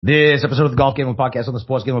This episode of the Golf Gambling Podcast on the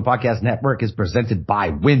Sports Gambling Podcast Network is presented by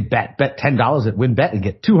WynnBET. Bet $10 at WynnBET and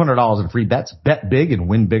get $200 in free bets. Bet big and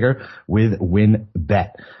win bigger with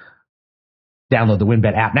WynnBET. Download the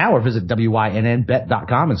WynnBET app now or visit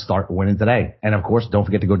wynnbet.com and start winning today. And of course, don't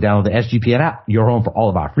forget to go download the SGPN app, your home for all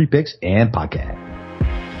of our free picks and podcasts.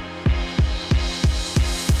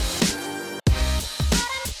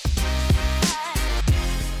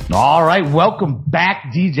 All right, welcome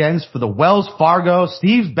back, D-Gens, for the Wells Fargo.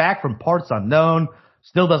 Steve's back from parts unknown.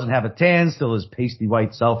 Still doesn't have a tan. Still his pasty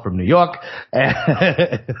white self from New York.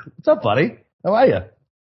 What's up, buddy? How are you?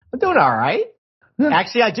 I'm doing all right.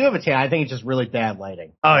 Actually, I do have a tan. I think it's just really bad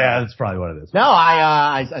lighting. Oh, yeah, that's probably what it is. No,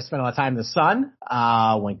 I spent a lot of time in the sun.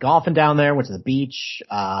 Went golfing down there. Went to the beach.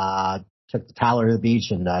 Took Tyler to the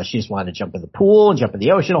beach, and she just wanted to jump in the pool and jump in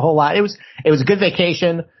the ocean a whole lot. It was a good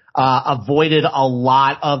vacation. Avoided a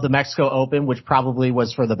lot of the Mexico Open, which probably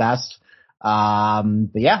was for the best. But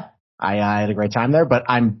yeah, I had a great time there, but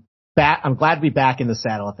I'm back. I'm glad to be back in the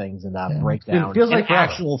saddle of things and, break down feels like an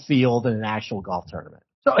actual field and an actual golf tournament.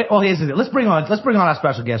 So, well, here's the deal. Let's bring on our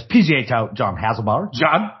special guest, PGA tout John Hasselbauer.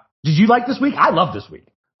 John, did you like this week? I love this week.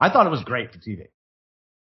 I thought it was great for TV.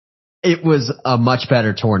 It was a much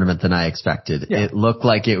better tournament than I expected. Yeah. It looked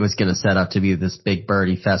like it was going to set up to be this big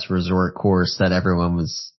birdie fest resort course that everyone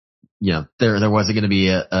was, there wasn't going to be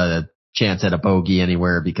a chance at a bogey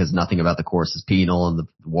anywhere because nothing about the course is penal and the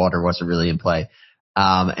water wasn't really in play.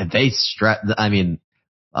 And they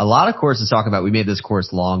a lot of courses talk about we made this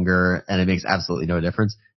course longer and it makes absolutely no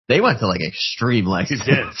difference. They went to like extreme lengths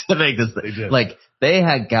to make this. Like they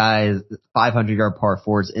had guys 500-yard par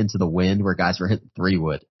fours into the wind where guys were hitting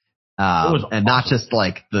 3-wood. And not just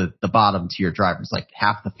like the bottom tier drivers, like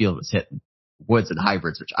half the field was hitting woods and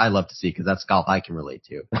hybrids, which I love to see because that's golf I can relate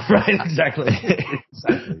to. Right, exactly.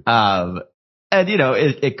 And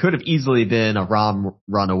it could have easily been a Rahm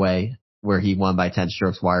runaway where he won by 10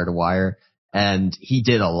 strokes wire to wire. And he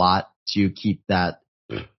did a lot to keep that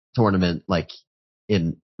tournament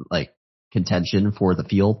in contention for the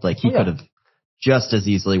field. Like he could have just as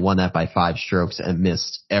easily won that by 5 strokes and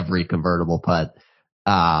missed every convertible putt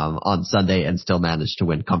on Sunday and still managed to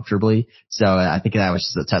win comfortably. So I think that was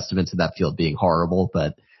just a testament to that field being horrible.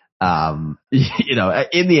 But, in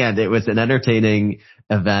the end, it was an entertaining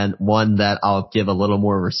event, one that I'll give a little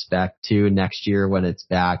more respect to next year when it's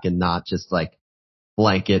back and not just like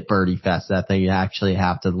blanket birdie fest. That thing you actually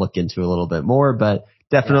have to look into a little bit more, but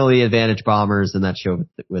definitely advantage bombers and that show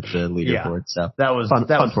with the leaderboard. So that was fun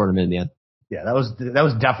tournament in the end. Yeah, that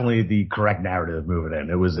was definitely the correct narrative moving in.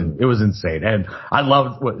 It was insane. And I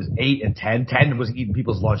loved what was 8 and 10. 10 was eating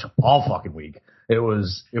people's lunch all fucking week. It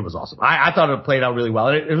was awesome. I thought it played out really well.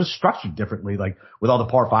 It was structured differently, like with all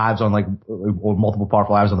the par fives on or multiple par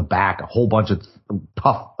fives on the back, a whole bunch of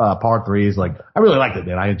tough par threes. Like I really liked it,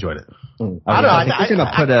 man. I enjoyed it. I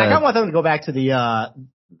got one thing to go back to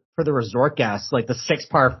for the resort guests, like the 6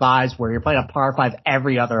 par fives where you're playing a par 5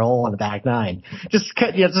 every other hole on the back 9. Just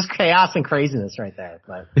chaos and craziness right there.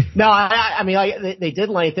 But no, I mean, they did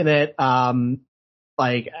lengthen it. I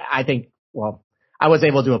think, I was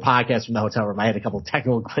able to do a podcast from the hotel room. I had a couple of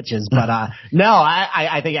technical glitches, but, no,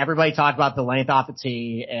 I think everybody talked about the length off the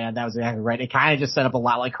tee and that was exactly right. It kind of just set up a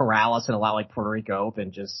lot like Corrales and a lot like Puerto Rico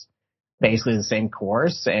Open, just basically the same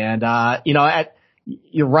course. And,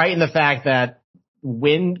 you're right in the fact that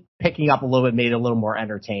wind picking up a little bit made it a little more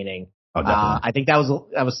entertaining. Oh, definitely. I think that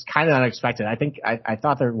was kind of unexpected. I think I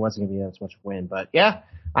thought there wasn't going to be that much wind, but yeah.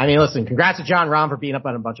 I mean, listen, congrats to Jon Rahm for beating up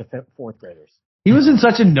on a bunch of 4th graders. He was in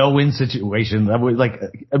such a no-win situation.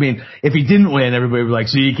 If he didn't win, everybody would be like,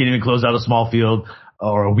 see, you can't even close out a small field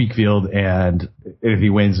or a weak field. And if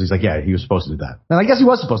he wins, he's like, yeah, he was supposed to do that. And I guess he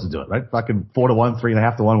was supposed to do it, right? Fucking 4-1,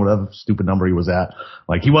 3.5-1, whatever stupid number he was at.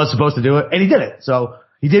 Like, he was supposed to do it, and he did it. So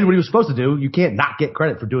he did what he was supposed to do. You can't not get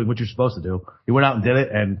credit for doing what you're supposed to do. He went out and did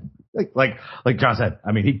it, and like John said,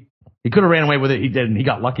 I mean, he could have ran away with it. He didn't. He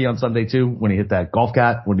got lucky on Sunday too when he hit that golf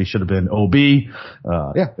cat when he should have been OB. It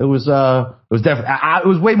was definitely, it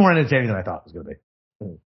was way more entertaining than I thought it was going to be.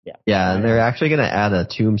 Yeah. And they're actually going to add a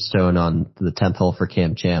tombstone on the 10th hole for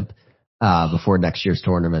Cam Champ, before next year's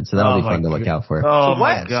tournament. So that'll be fun to look out for. Oh, so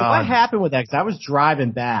what happened with that? Cause I was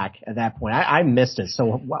driving back at that point. I missed it. So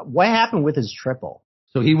what happened with his triple?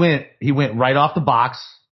 So he went right off the box.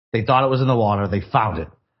 They thought it was in the water. They found it,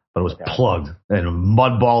 but it was plugged and a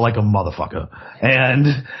mud ball like a motherfucker.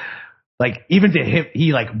 And like, even to him,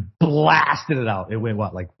 he like blasted it out. It went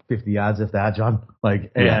 50 yards if that, John?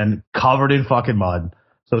 And covered in fucking mud.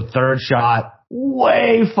 So 3rd shot,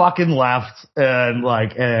 way fucking left.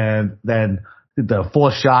 And then the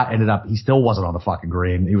 4th shot ended up, he still wasn't on the fucking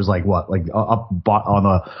green. He was up on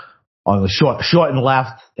the on the short and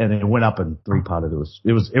left, and it went up and 3-putted.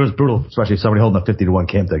 It was brutal, especially somebody holding a 50-1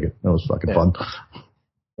 camp ticket. That was fucking fun.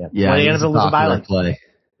 Yeah. What did he end up losing by? What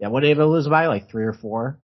did he end up losing by? Like 3 or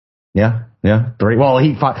 4? Yeah. 3. Well,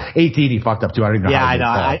 he fought 18. He fucked up 2. I don't even know. Yeah, I know.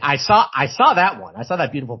 I saw that one. I saw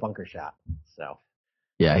that beautiful bunker shot. So.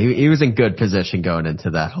 Yeah, he was in good position going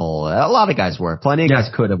into that hole. A lot of guys were. Plenty of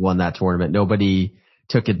guys could have won that tournament. Nobody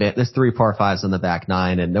took advantage. There's 3 par 5s on the back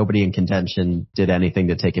 9, and nobody in contention did anything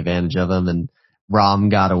to take advantage of them. And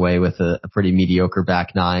Rahm got away with a pretty mediocre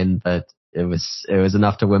back 9, but it was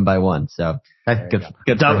enough to win by 1. So good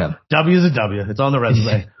for him. W is a W. It's on the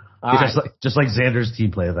resume. just like Xander's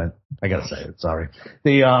team play event. I gotta say it. Sorry.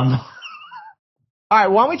 All right,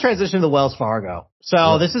 why don't we transition to the Wells Fargo?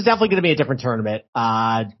 So this is definitely going to be a different tournament,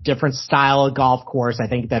 different style of golf course. I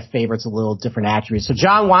think that favorites a little different attributes. So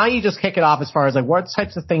John, why don't you just kick it off as far as like what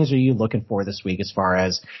types of things are you looking for this week as far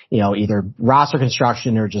as, either roster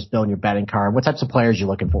construction or just building your betting card? What types of players are you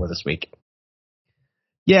looking for this week?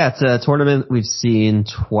 Yeah, it's a tournament we've seen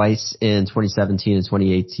twice in 2017 and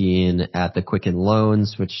 2018 at the Quicken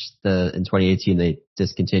Loans, which in 2018 they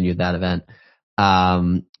discontinued that event.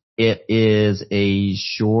 It is a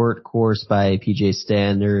short course by PGA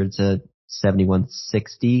standards at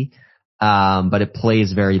 7160, but it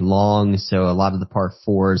plays very long. So a lot of the par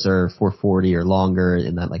 4s are 440 or longer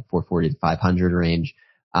in that like 440 to 500 range.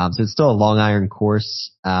 So it's still a long iron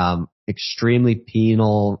course, extremely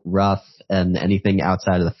penal, rough, and anything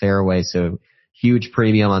outside of the fairway. So huge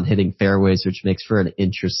premium on hitting fairways, which makes for an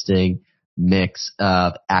interesting mix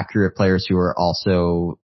of accurate players who are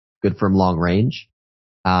also good from long range.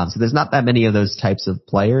 So there's not that many of those types of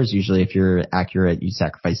players. Usually if you're accurate, you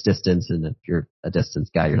sacrifice distance, and if you're a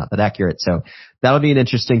distance guy, you're not that accurate. So that'll be an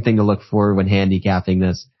interesting thing to look for when handicapping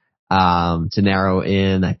this. To narrow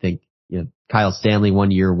in, I think, Kyle Stanley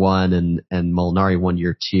won year 1 and Molinari won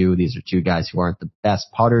year 2. These are 2 guys who aren't the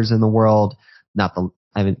best putters in the world.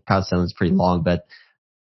 Kyle Stanley's pretty long, but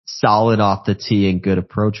solid off the tee and good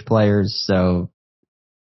approach players. So,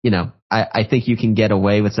 I think you can get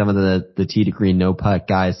away with some of the tee to green no putt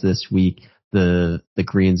guys this week. The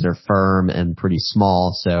greens are firm and pretty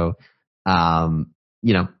small. So,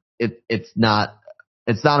 it's not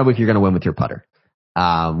a week you're going to win with your putter,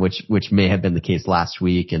 which may have been the case last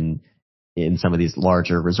week. And in some of these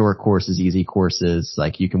larger resort courses, easy courses,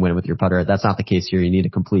 like you can win with your putter. That's not the case here. You need a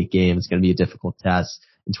complete game. It's going to be a difficult test.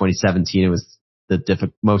 In 2017, it was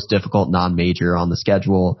the most difficult non-major on the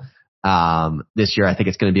schedule. This year, I think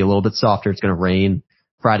it's going to be a little bit softer. It's going to rain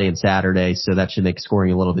Friday and Saturday, so that should make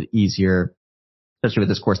scoring a little bit easier, especially with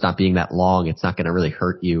this course not being that long. It's not going to really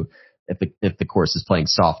hurt you if the course is playing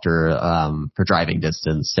softer, for driving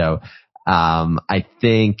distance. So, I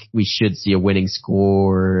think we should see a winning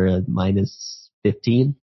score minus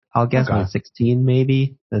 15. I'll guess minus 16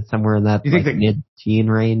 maybe. That's somewhere in that mid-teen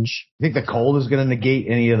range. You think the cold is going to negate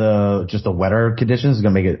any of the wetter conditions? It's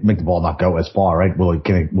going to make the ball not go as far, right? Will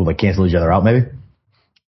they cancel each other out maybe?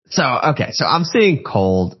 So I'm seeing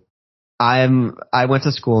cold. I went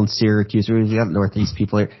to school in Syracuse. We got Northeast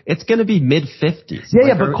people here. It's going to be mid-50s.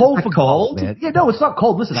 Yeah, but cold for golf. Yeah, no, it's not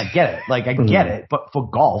cold. Listen, I get it. Like, I get it. But for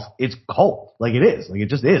golf, it's cold. Like, it is. Like, it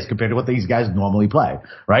just is compared to what these guys normally play,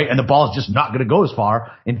 right? And the ball is just not going to go as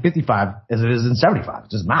far in 55 as it is in 75.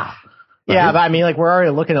 It's just not. Right? Yeah, but I mean, like, we're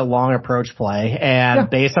already looking at long approach play.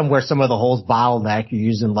 And based on where some of the holes bottleneck, you're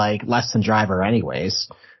using, like, less than driver anyways.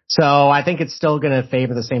 So I think it's still going to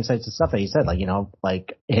favor the same types of stuff that you said, like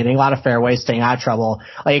hitting a lot of fairways, staying out of trouble.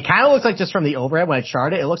 Like, it kind of looks like, just from the overhead when I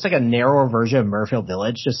charted it looks like a narrower version of Murrayfield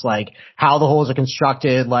Village, just like how the holes are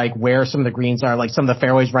constructed, like where some of the greens are, like some of the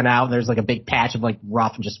fairways run out and there's like a big patch of like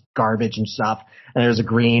rough and just garbage and stuff. And there's a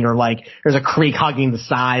green, or like there's a creek hugging the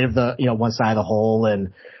side of the, one side of the hole.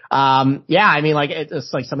 And, I mean, like,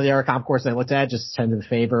 it's like some of the other comp courses I looked at just tend to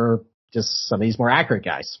favor just some of these more accurate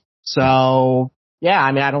guys. So, yeah,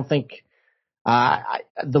 I mean, I don't think, I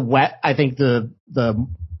think the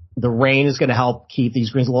rain is going to help keep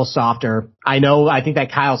these greens a little softer. I think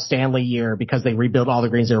that Kyle Stanley year, because they rebuilt all the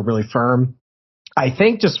greens, they were really firm. I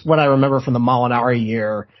think just what I remember from the Molinari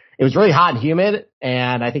year, it was really hot and humid,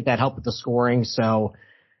 and I think that helped with the scoring. So,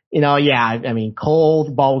 I mean, cold,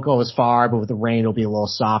 the ball will go as far, but with the rain, it'll be a little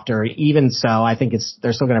softer. Even so, I think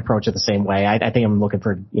they're still going to approach it the same way. I think I'm looking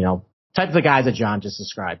for, types of guys that John just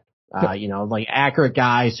described. Like accurate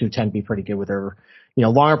guys who tend to be pretty good with their,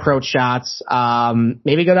 long approach shots.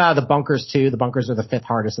 Maybe go down to the bunkers too. The bunkers are the 5th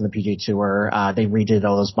hardest in the PGA Tour. They redid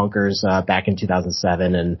all those bunkers, back in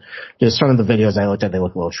 2007, and just some of the videos I looked at, they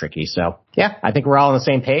look a little tricky. So yeah, I think we're all on the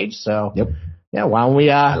same page. So why don't we,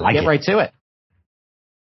 get right to it?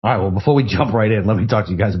 All right, well, before we jump right in, let me talk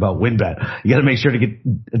to you guys about WynnBET. You got to make sure to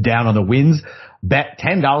get down on the wins. Bet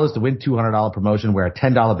 $10 to win $200 promotion, where a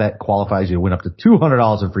 $10 bet qualifies you to win up to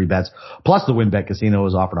 $200 in free bets. Plus, the WynnBET Casino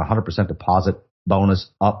is offering a 100% deposit bonus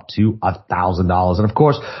up to $1,000. And of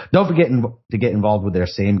course, don't forget to get involved with their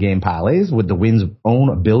same game parlays with the Wynn's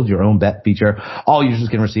own build your own bet feature. All users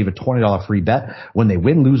can receive a $20 free bet when they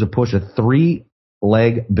win, lose, or push a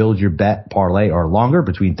 3-leg build your bet parlay or longer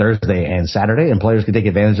between Thursday and Saturday, and players can take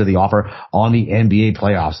advantage of the offer on the NBA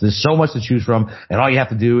playoffs. There's so much to choose from, and all you have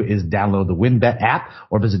to do is download the WynnBET app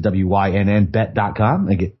or visit wynnbet.com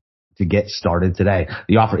and get started today.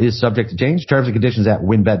 The offer is subject to change. Terms and conditions at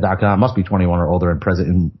wynnbet.com. Must be 21 or older and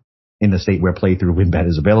present in the state where playthrough WynnBET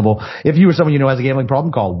is available. If you or someone you know has a gambling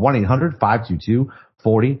problem, call 1-800-522-4700.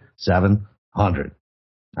 All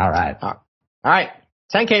right.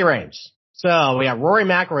 10K range. So we got Rory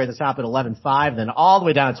McIlroy at the top at 11.5, then all the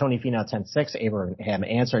way down to Tony Finau 10.6, Abraham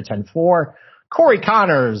Ancer at 10.4, Corey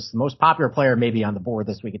Connors, the most popular player maybe on the board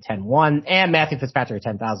this week at 10.1, and Matthew Fitzpatrick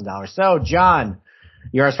at $10,000. So John,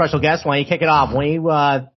 you're our special guest. Why don't you kick it off? Why don't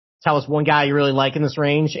you tell us one guy you really like in this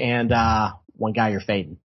range and one guy you're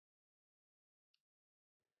fading?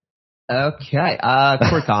 Okay.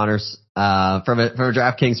 Corey Connors. From a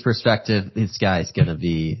DraftKings perspective, this guy's going to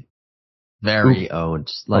be very owned,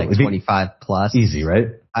 like 25 plus. Easy, right?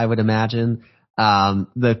 I would imagine.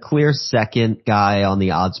 The clear second guy on the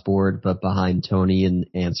odds board, but behind Tony and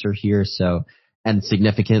Ancer here. So, and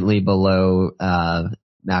significantly below,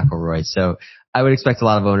 McIlroy. So I would expect a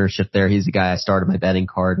lot of ownership there. He's the guy I started my betting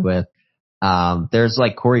card with. There's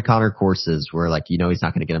like Corey Connor courses where like, he's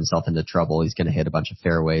not going to get himself into trouble. He's going to hit a bunch of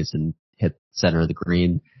fairways and hit center of the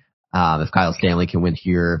green. If Kyle Stanley can win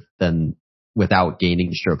here, then without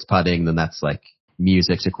gaining strokes putting, then that's like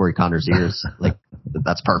music to Corey Connor's ears. Like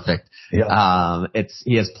that's perfect. Yeah.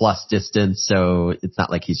 He has plus distance, so it's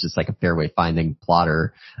not like he's just like a fairway finding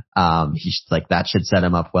plotter. He's like, that should set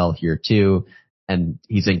him up well here too. And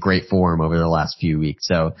he's in great form over the last few weeks.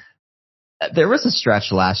 So there was a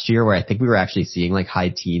stretch last year where I think we were actually seeing like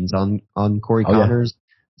high teens on Corey Connors. Yeah.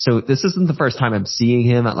 So this isn't the first time I'm seeing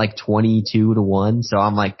him at like 22-1. So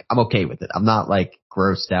I'm okay with it. I'm not like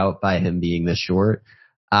grossed out by him being this short.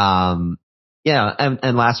 And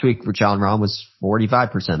last week Jon Rahm was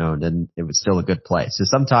 45% owned and it was still a good play. So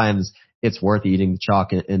sometimes it's worth eating the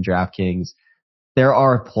chalk in DraftKings. There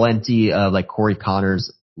are plenty of like Corey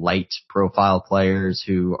Connors light profile players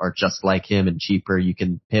who are just like him and cheaper. You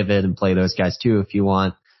can pivot and play those guys too if you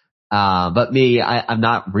want. But me, I'm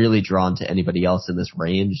not really drawn to anybody else in this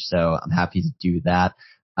range, so I'm happy to do that.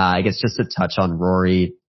 I guess just to touch on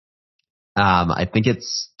Rory, I think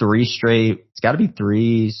it's it's gotta be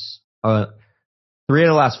three of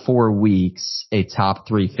the last 4 weeks, a top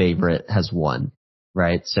 3 favorite has won,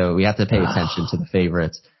 right? So we have to pay attention to the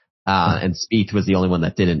favorites. And Spieth was the only one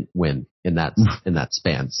that didn't win in that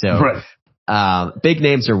span. So, right. Big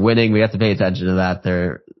names are winning. We have to pay attention to that.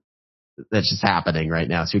 That's just happening right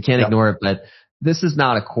now. So we can't ignore it, but this is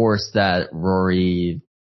not a course that Rory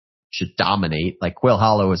should dominate. Like Quail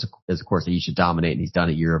Hollow is a course that he should dominate, and he's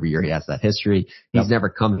done it year over year. He has that history. He's never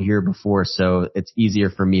come here before, so it's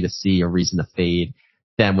easier for me to see a reason to fade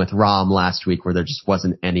than with Rahm last week, where there just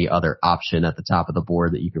wasn't any other option at the top of the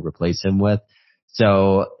board that you could replace him with.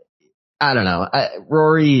 So I don't know.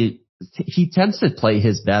 Rory, he tends to play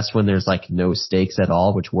his best when there's like no stakes at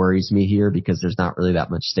all, which worries me here because there's not really that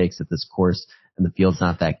much stakes at this course and the field's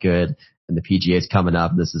not that good and the PGA is coming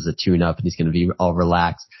up and this is a tune up and he's going to be all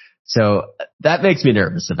relaxed. So that makes me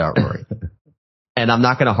nervous about Rory. And I'm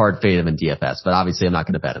not going to hard fade him in DFS, but obviously I'm not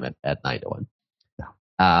going to bet him at 9-1. No.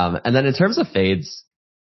 And then in terms of fades,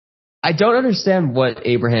 I don't understand what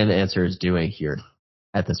Abraham Ancer is doing here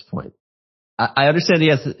at this point. I understand he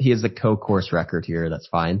has the co-course record here. That's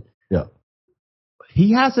fine. Yeah.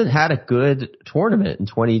 He hasn't had a good tournament in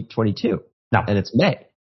 2022. No. And it's May.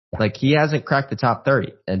 Yeah. Like he hasn't cracked the top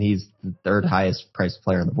 30 and he's the third highest priced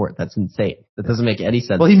player on the board. That's insane. That doesn't make any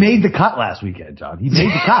sense. Well, he made the cut last weekend, John. He made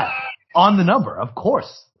the cut on the number. Of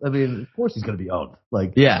course. I mean, of course he's going to be owned.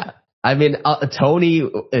 Like, yeah. I mean, Tony,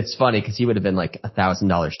 it's funny because he would have been like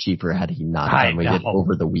 $1,000 cheaper had he not done what he did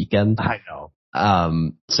over the weekend. I know.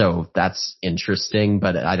 So that's interesting,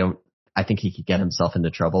 but I think he could get himself into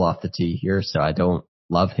trouble off the tee here, so I don't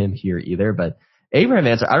love him here either. But Abraham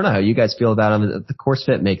Ancer, I don't know how you guys feel about him. The course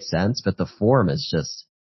fit makes sense, but the form is just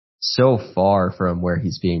so far from where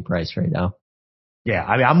he's being priced right now. Yeah,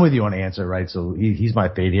 I mean, I'm with you on Ancer, right? So he's my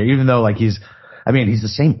fade here, even though like he's the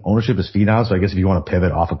same ownership as Finau, so I guess if you want to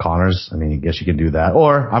pivot off of Connors, I mean, I guess you can do that.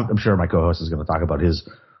 Or I'm sure my co-host is going to talk about his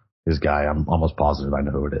his guy. I'm almost positive I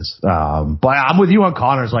know who it is. But I'm with you on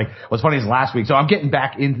Connors. Like, what's funny is last week, so I'm getting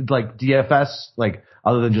back into like DFS, like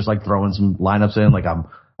other than just like throwing some lineups in, like I'm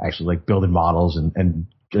actually like building models and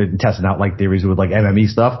testing out like theories with like MME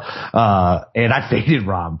stuff. And I faded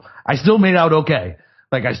Rom. I still made out okay.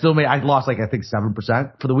 Like I lost like I think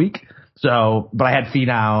 7% for the week. So, but I had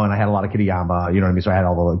Finau and I had a lot of Kitayama, you know what I mean? So I had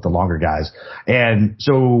all the like the longer guys. And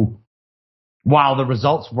so while the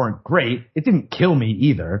results weren't great, it didn't kill me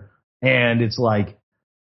either. And it's like,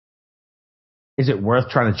 is it worth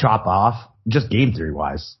trying to chop off just game theory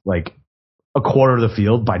wise, like a quarter of the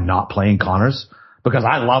field by not playing Connors? Because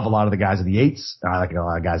I love a lot of the guys in the 8s. I like a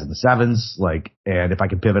lot of guys in the 7s. Like, and if I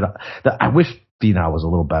can pivot, I wish Finau was a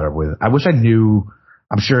little better with it. I wish I knew.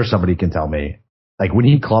 I'm sure somebody can tell me, like when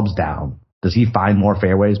he clubs down, does he find more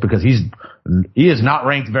fairways? Because he is not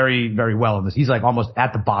ranked very, very well in this. He's like almost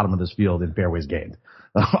at the bottom of this field in fairways gained.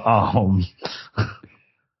 That's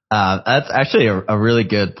actually a really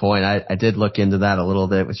good point. I did look into that a little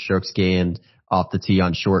bit with strokes gained off the tee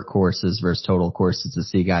on short courses versus total courses to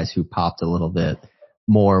see guys who popped a little bit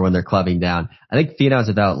more when they're clubbing down. I think Finau's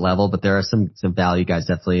about level, but there are some value guys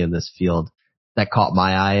definitely in this field that caught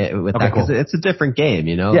my eye with that because it's a different game,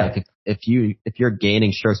 you know. Yeah. Like if you're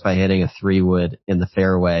gaining strokes by hitting a 3-wood in the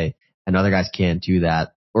fairway and other guys can't do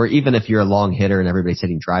that, or even if you're a long hitter and everybody's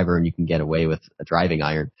hitting driver and you can get away with a driving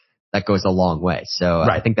iron, that goes a long way. So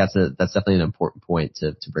I think that's definitely an important point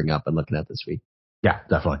to bring up and looking at this week. Yeah,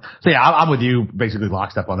 definitely. So yeah, I'm with you basically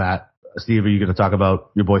lockstep on that. Steve, are you going to talk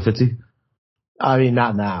about your boy Fitzy? I mean,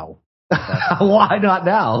 not now. Why not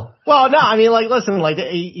now? Well, no, I mean, like, listen, like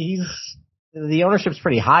the ownership's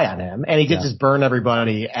pretty high on him, and he did just burn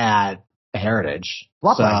everybody at Heritage.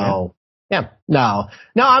 So, yeah, no,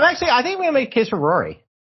 I think I'm going to make a case for Rory.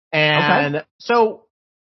 And so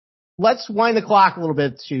let's wind the clock a little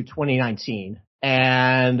bit to 2019.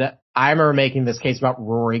 And I remember making this case about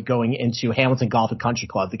Rory going into Hamilton Golf and Country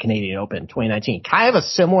Club, the Canadian Open 2019. Kind of a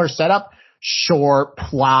similar setup, short,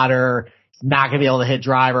 plotter, not going to be able to hit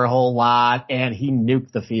driver a whole lot, and he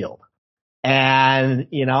nuked the field. And,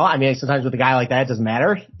 you know, I mean, sometimes with a guy like that, it doesn't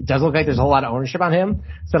matter. It doesn't look like there's a whole lot of ownership on him.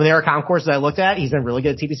 Some of the other concourses I looked at, he's been really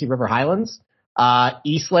good at TPC River Highlands.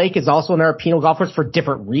 East Lake is also another penal golf course for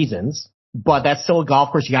different reasons, but that's still a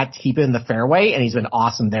golf course you got to keep it in the fairway, and he's been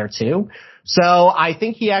awesome there too. So I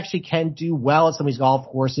think he actually can do well at some of these golf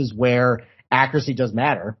courses where accuracy does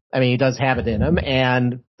matter. I mean, he does have it in him,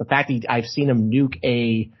 and the fact that I've seen him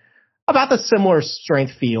nuke about the similar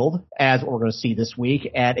strength field as what we're going to see this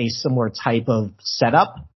week at a similar type of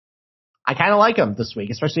setup, I kind of like him this week,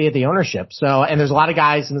 especially at the ownership. So, and there's a lot of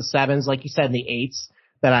guys in the 7s, like you said, in the 8s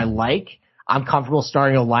that I like. I'm comfortable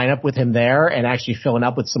starting a lineup with him there and actually filling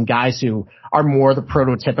up with some guys who are more the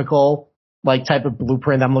prototypical like type of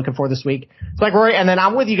blueprint I'm looking for this week. It's like Rory, and then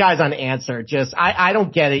I'm with you guys on Answer. Just I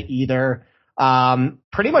don't get it either.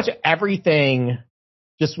 Pretty much everything,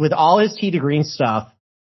 just with all his tee to green stuff,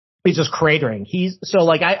 he's just cratering.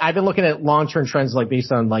 I've been looking at long-term trends, like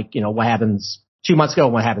based on like, you know, what happens 2 months ago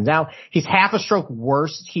and what happens now. He's half a stroke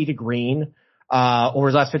worse tee to green, over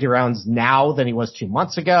his last 50 rounds now than he was 2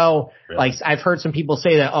 months ago. Really? Like I've heard some people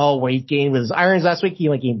say that, when he gained with his irons last week, he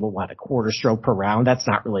like gained a quarter stroke per round. That's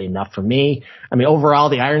not really enough for me. I mean, overall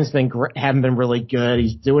the irons haven't been really good.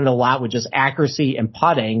 He's doing a lot with just accuracy and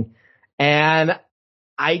putting. And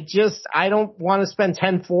I don't want to spend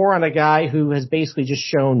 10-4 on a guy who has basically just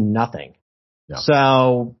shown nothing. Yeah.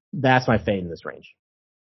 So that's my fade in this range.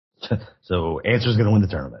 So Answer's going to win the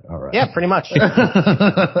tournament. All right. Yeah, pretty much.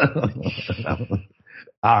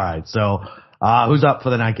 All right. So, who's up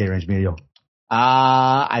for the 9K range, Emilio?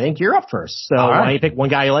 I think you're up first. So why don't you pick one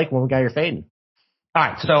guy you like, one guy you're fading? All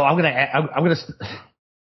right. So I'm going to,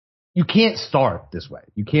 you can't start this way.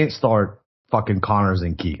 You can't start fucking Connors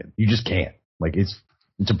and Keegan. You just can't. Like it's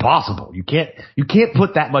impossible. You can't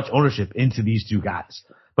put that much ownership into these two guys.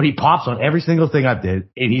 But he pops on every single thing I did,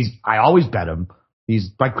 and I always bet him.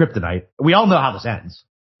 He's my kryptonite. We all know how this ends.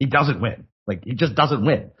 He doesn't win. Like he just doesn't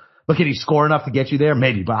win. Look, can he score enough to get you there?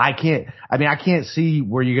 Maybe, but I can't see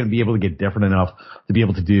where you're going to be able to get different enough to be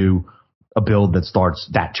able to do a build that starts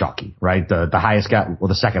that chalky, right? The highest guy, or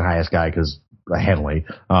the second highest guy, because Henley,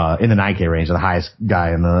 in the 9K range, and the highest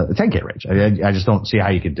guy in the 10K range. I just don't see how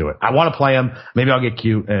you could do it. I want to play him. Maybe I'll get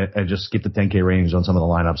cute and just skip the 10K range on some of the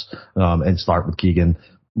lineups, and start with Keegan,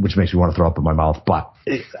 which makes me want to throw up in my mouth, but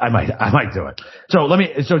I might do it. So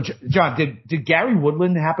John, did Gary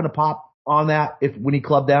Woodland happen to pop on that when he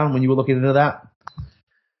clubbed down when you were looking into that?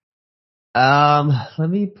 Let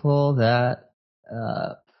me pull that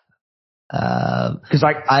up. Cause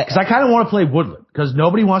I kind of want to play Woodland because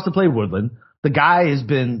nobody wants to play Woodland. The guy has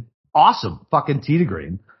been awesome, fucking tee to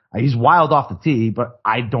green. He's wild off the tee, but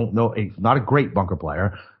I don't know. He's not a great bunker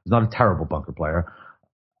player. He's not a terrible bunker player.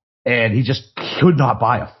 And he just could not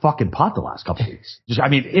buy a fucking putt the last couple of weeks.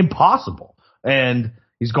 Impossible. And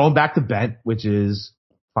he's going back to bent, which is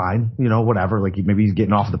fine, whatever. Like maybe he's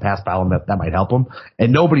getting off the pass battle and that might help him.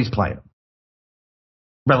 And nobody's playing him.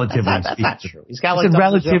 Relatively that's speaking. Not true. He's got like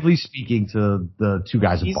relatively speaking to the two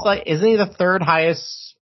guys involved. Isn't he the third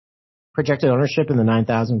highest projected ownership in the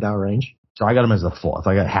 $9,000 range? So I got him as the fourth.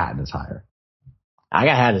 I got Hatton as higher. I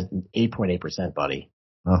got Hatton at 8.8%, buddy.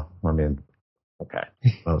 Oh, okay.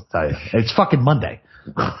 I'll tell you. It's fucking Monday.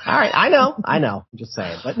 All right. I know. I'm just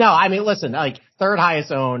saying. But no, listen, like third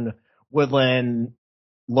highest owned, Woodland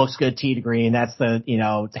looks good tee to green. That's the,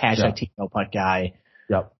 hashtag tee no putt guy.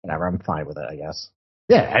 Yep. Whatever. I'm fine with it, I guess.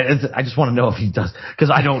 Yeah. I just want to know if he does, because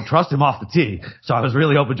I don't trust him off the tee. So I was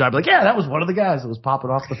really hoping John would be like, yeah, that was one of the guys that was popping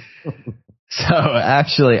off the. So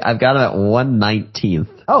actually, I've got him at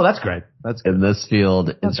 119th. Oh, that's great. That's good. In this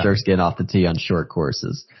field, in strokes getting off the tee on short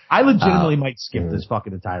courses. I legitimately might skip this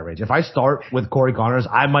fucking entire range. If I start with Corey Connors,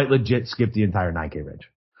 I might legit skip the entire 9K range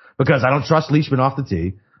because I don't trust Leishman off the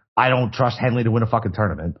tee. I don't trust Henley to win a fucking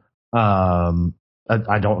tournament.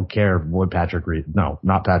 I don't care what Patrick Reed. No,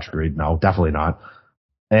 not Patrick Reed. No, definitely not.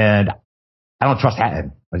 And I don't trust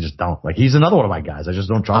Hatton. I just don't. Like, he's another one of my guys. I just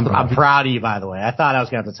don't trust him. I'm proud of you, by the way. I thought I was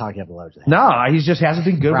going to have to talk you up a load. No, he just hasn't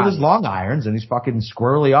been good with his long irons, and he's fucking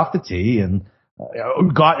squirrely off the tee. And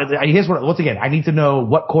here's once again, I need to know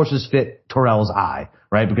what courses fit Terrell's eye,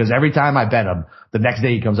 right? Because every time I bet him, the next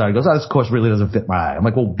day he comes out and goes, "Oh, this course really doesn't fit my eye." I'm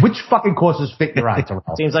like, "Well, which fucking courses fit your eye,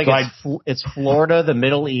 Terrell?" Seems like it's Florida, the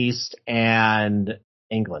Middle East, and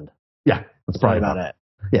England. Yeah, that's probably about it.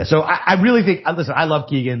 Yeah, so I really think. Listen, I love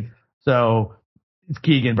Keegan, so. It's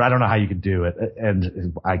Keegan, but I don't know how you can do it.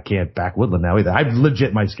 And I can't back Woodland now either. I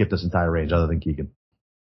legit might skip this entire range other than Keegan.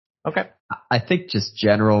 Okay. I think just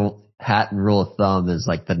general Hatton rule of thumb is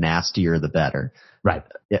like the nastier, the better. Right.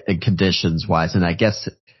 Conditions wise. And I guess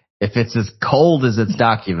if it's as cold as it's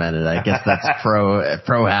documented, I guess that's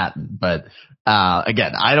pro Hatton. But,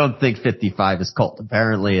 again, I don't think 55 is cold.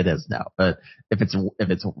 Apparently it is now. But if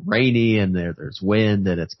it's rainy and there's wind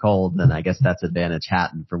and it's cold, then I guess that's advantage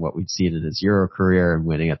Hatton from what we've seen in his Euro career and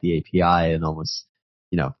winning at the API and almost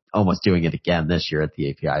doing it again this year at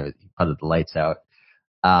the API. He putted the lights out.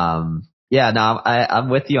 I'm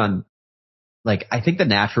with you on, like, I think the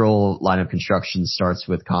natural line of construction starts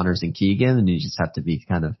with Connors and Keegan, and you just have to be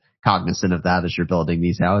kind of cognizant of that as you're building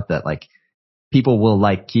these out, that like people will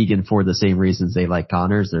like Keegan for the same reasons they like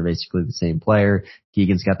Connors. They're basically the same player.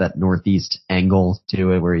 Keegan's got that Northeast angle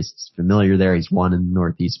to it where he's familiar there. He's won in the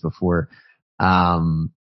Northeast before.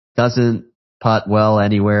 Doesn't putt well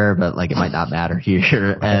anywhere, but like it might not matter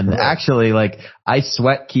here. And actually, like, I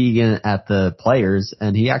sweat Keegan at the Players,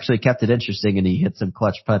 and he actually kept it interesting, and he hit some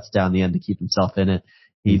clutch putts down the end to keep himself in it.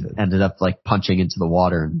 He ended up like punching into the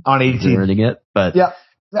water and on 18 ruining it. But yeah.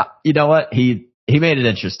 You know what? He made it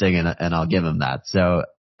interesting, and I'll give him that. So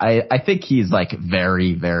I think he's like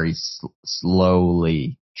very, very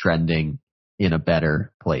slowly trending in a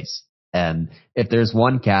better place. And if there's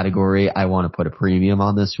one category I want to put a premium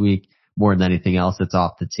on this week, more than anything else, it's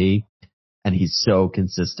off the tee. And he's so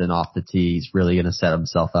consistent off the tee. He's really going to set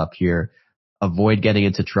himself up here. Avoid getting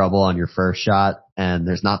into trouble on your first shot. And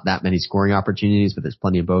there's not that many scoring opportunities, but there's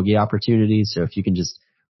plenty of bogey opportunities. So if you can just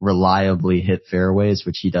reliably hit fairways,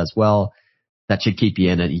 which he does well, that should keep you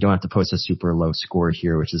in it. You don't have to post a super low score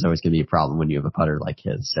here, which is always going to be a problem when you have a putter like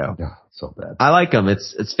his. So, yeah, so bad. I like him.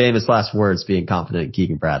 It's famous last words being confident in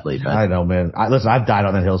Keegan Bradley. But I know, man. Listen, I've died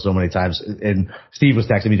on that hill so many times. And Steve was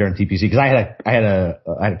texting me during TPC because I had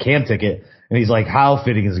a cam ticket, and he's like, "How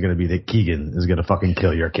fitting is it going to be that Keegan is going to fucking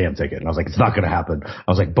kill your cam ticket?" And I was like, "It's not going to happen." I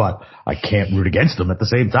was like, "But I can't root against him at the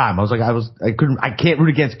same time." I was like, I can't root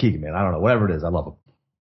against Keegan, man. I don't know, whatever it is, I love him.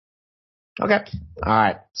 Okay. All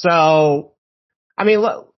right. So, I mean,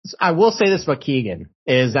 look, I will say this about Keegan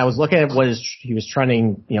is I was looking at what he was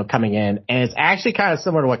trending, coming in, and it's actually kind of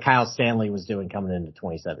similar to what Kyle Stanley was doing coming into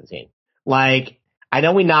 2017. Like, I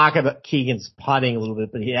know we knock about Keegan's putting a little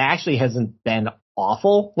bit, but he actually hasn't been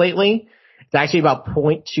awful lately. It's actually about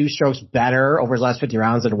 0.2 strokes better over his last 50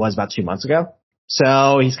 rounds than it was about 2 months ago.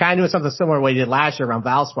 So he's kind of doing something similar to what he did last year around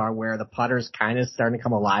Valspar, where the putter's kind of starting to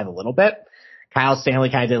come alive a little bit. Kyle Stanley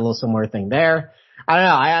kind of did a little similar thing there. I don't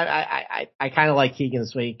know. I kind of like Keegan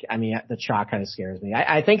this week. I mean, the chalk kind of scares me.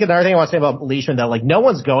 I think another thing I want to say about Leishman, though, like, no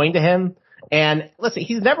one's going to him. And listen,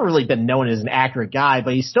 he's never really been known as an accurate guy,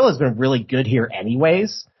 but he still has been really good here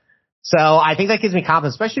anyways. So I think that gives me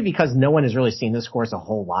confidence, especially because no one has really seen this course a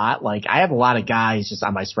whole lot. Like I have a lot of guys just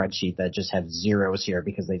on my spreadsheet that just have zeros here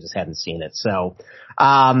because they just haven't seen it. So,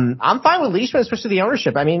 I'm fine with Leishman, especially the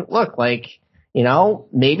ownership. I mean, look, like, you know,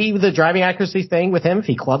 maybe the driving accuracy thing with him, if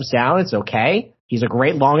he clubs down, it's okay. He's a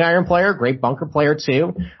great long iron player, great bunker player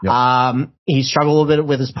too. Yep. He's struggled a little bit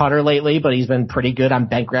with his putter lately, but he's been pretty good on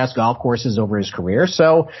bent grass golf courses over his career.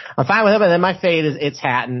 So I'm fine with him. And then my fade is it's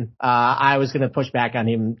Hatton. I was going to push back on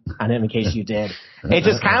him in case you did. It's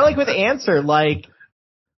just kind of like with Answer, like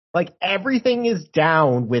everything is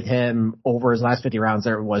down with him over his last 50 rounds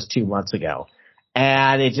there it was 2 months ago.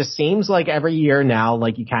 And it just seems like every year now,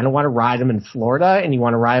 like you kind of want to ride him in Florida and you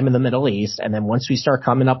want to ride him in the Middle East. And then once we start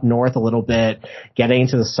coming up north a little bit, getting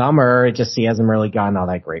into the summer, it just, he hasn't really gone all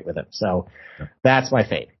that great with him. So that's my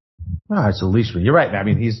fate. All right. So Leishman, you're right. I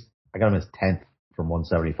mean, I got him as 10th from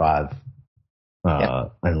 175,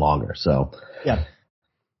 and longer. So yeah.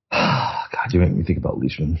 God, you make me think about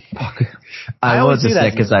Leishman. Fuck. I was just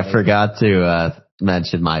sick because I forgot to,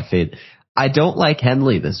 mention my fate. I don't like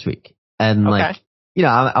Henley this week. And like, you know,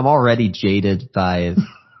 I'm already jaded by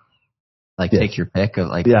like take your pick of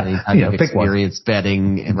like any type of experience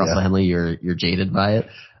betting in Russell Henley. You're jaded by it.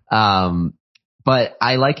 But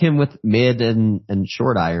I like him with mid and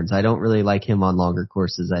short irons. I don't really like him on longer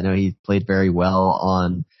courses. I know he played very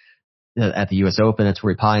well at the U.S. Open at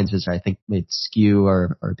Torrey Pines, which I think made skew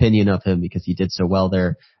our opinion of him because he did so well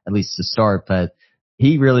there, at least to start. But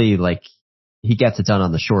he really he gets it done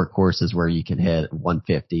on the short courses where you can hit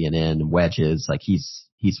 150 and in wedges. Like he's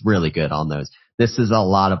really good on those. This is a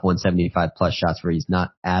lot of 175 plus shots where he's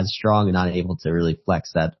not as strong and not able to really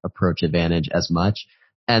flex that approach advantage as much.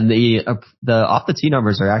 And the off the tee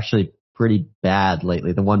numbers are actually pretty bad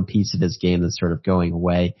lately. The one piece of his game that's sort of going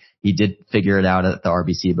away. He did figure it out at the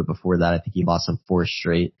RBC, but before that, I think he lost some 4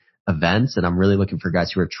 straight events. And I'm really looking for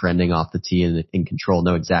guys who are trending off the tee and in control,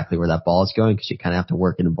 know exactly where that ball is going because you kind of have to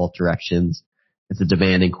work it in both directions. It's a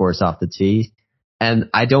demanding course off the tee. And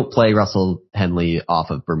I don't play Russell Henley off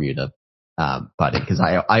of Bermuda putting because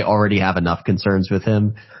I already have enough concerns with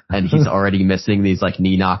him. And he's already missing these like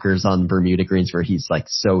knee knockers on Bermuda greens where he's like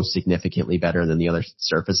so significantly better than the other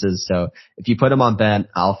surfaces. So if you put him on bent,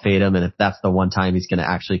 I'll fade him. And if that's the one time he's going to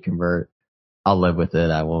actually convert, I'll live with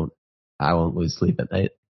it. I won't lose sleep at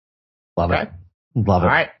night. Love it. Love it.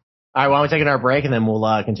 All right. Why don't we take our break and then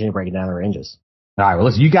we'll continue breaking down the ranges. All right, well,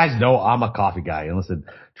 listen, you guys know I'm a coffee guy. And listen,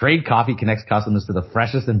 Trade Coffee connects customers to the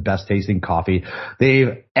freshest and best tasting coffee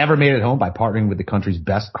they've ever made at home by partnering with the country's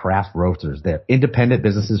best craft roasters. They're independent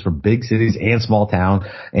businesses from big cities and small town,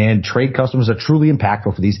 and Trade customers are truly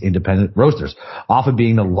impactful for these independent roasters, often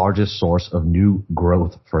being the largest source of new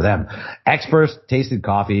growth for them. Experts tasted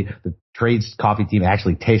coffee. The Trade's coffee team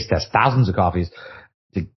actually taste tests thousands of coffees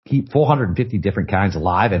to keep 450 different kinds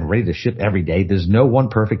alive and ready to ship every day. There's no one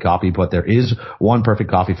perfect coffee, but there is one perfect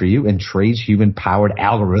coffee for you, and Trade's human-powered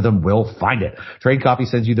algorithm will find it. Trade Coffee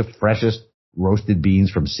sends you the freshest roasted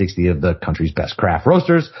beans from 60 of the country's best craft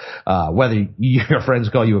roasters. Whether your friends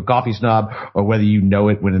call you a coffee snob or whether you know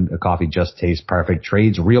it when a coffee just tastes perfect,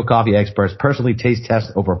 Trade's real coffee experts personally taste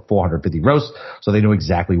test over 450 roasts, so they know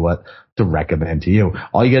exactly what to recommend to you.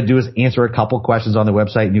 All you got to do is answer a couple questions on the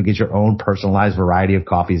website and you'll get your own personalized variety of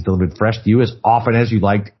coffees delivered fresh to you as often as you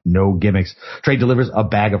like. No gimmicks. Trade delivers a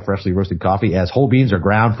bag of freshly roasted coffee as whole beans are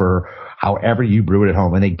ground for however you brew it at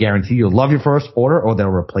home, and they guarantee you'll love your first order or they'll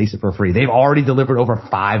replace it for free. They've already delivered over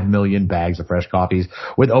 5 million bags of fresh coffees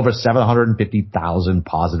with over 750,000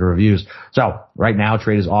 positive reviews. So right now,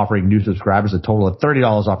 Trade is offering new subscribers a total of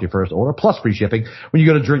 $30 off your first order plus free shipping when you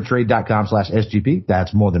go to drinktrade.com/SGP.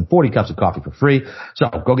 That's more than 40 cups of coffee for free. So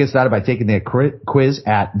go get started by taking their quiz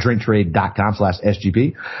at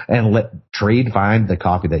drinktrade.com/SGP and let Trade find the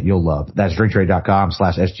coffee that you'll love. That's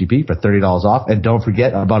drinktrade.com/SGP for $30 off. And don't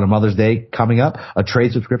forget about a Mother's Day coming up. A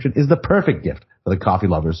Trade subscription is the perfect gift for the coffee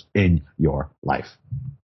lovers in your life.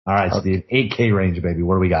 All right, Steve, 8K range, baby.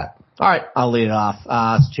 What do we got? All right, I'll lead it off.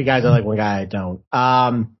 Two guys I like, one guy I don't.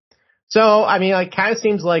 So, I mean, it kind of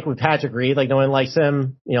seems like with Patrick Reed, like no one likes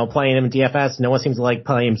him, you know, playing him in DFS. No one seems to like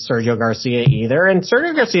playing Sergio Garcia either. And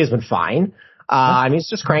Sergio Garcia's been fine. I mean, he's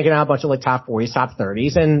just cranking out a bunch of like top 40s, top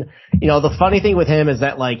 30s. And, you know, the funny thing with him is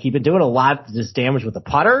that like he's been doing a lot of this damage with the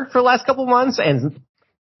putter for the last couple of months. And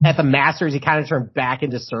at the Masters, he kind of turned back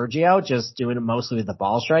into Sergio, just doing it mostly with the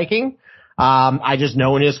ball striking. I just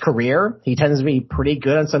know in his career, he tends to be pretty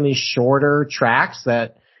good on some of these shorter tracks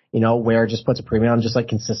that, you know, where just puts a premium on just like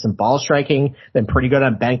consistent ball striking. Been pretty good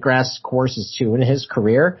on bent grass courses too in his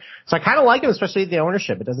career. So I kind of like him, especially the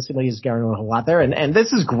ownership. It doesn't seem like he's getting a whole lot there. And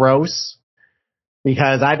this is gross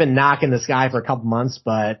because I've been knocking this guy for a couple months,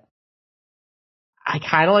 but I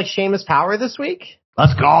kind of like Seamus Power this week.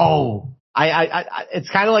 Let's go. It's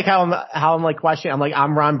kind of like how I'm like questioning. I'm like,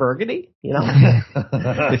 I'm Ron Burgundy, you know?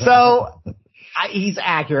 So he's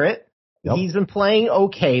accurate. Yep. He's been playing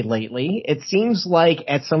okay lately. It seems like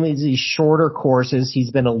at some of these shorter courses,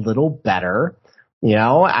 he's been a little better. You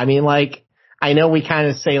know, I mean, like, I know we kind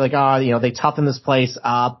of say like, oh, you know, they toughen this place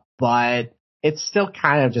up, but it's still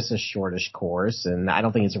kind of just a shortish course. And I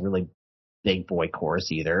don't think it's a really big boy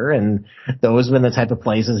course either. And those have been the type of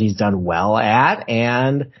places he's done well at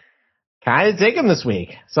and kind of dig him this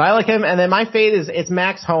week. So I like him. And then my fade it's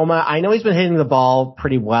Max Homa. I know he's been hitting the ball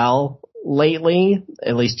pretty well lately,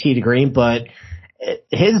 at least tee to green, but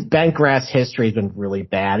his bent grass history has been really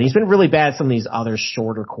bad. He's been really bad at some of these other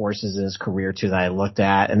shorter courses in his career too that I looked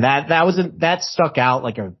at, and that stuck out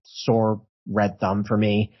like a sore red thumb for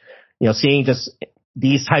me. You know, seeing just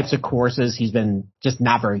these types of courses he's been just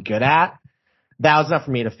not very good at. That was enough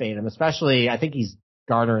for me to fade him. Especially, I think he's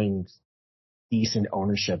garnering decent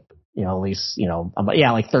ownership. You know, at least, you know,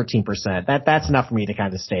 like 13%. That's enough for me to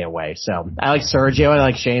kind of stay away. So I like Sergio, I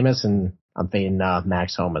like Seamus, and I'm fading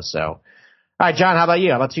Max Homa. So, all right, John, how about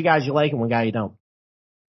you? How about two guys you like and one guy you don't?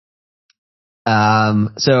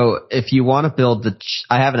 So if you want to build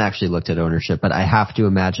I haven't actually looked at ownership, but I have to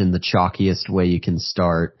imagine the chalkiest way you can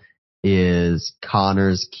start is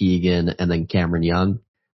Connors, Keegan, and then Cameron Young.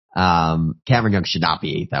 Cameron Young should not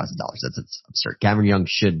be $8,000. That's absurd. Cameron Young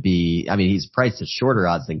should be, I mean, he's priced at shorter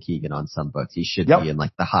odds than Keegan on some books. He should be in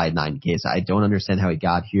like the high 9Ks. I don't understand how he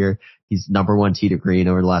got here. He's number one tee to green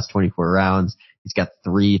over the last 24 rounds. He's got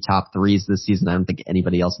 3 top 3s this season. I don't think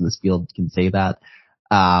anybody else in this field can say that.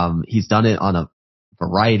 He's done it on a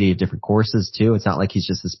variety of different courses too. It's not like he's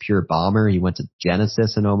just this pure bomber. He went to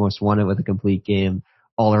Genesis and almost won it with a complete game,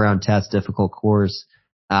 all around test, difficult course.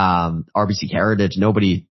 RBC Heritage,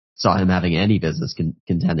 nobody saw him having any business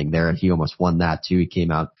contending there, and he almost won that too. He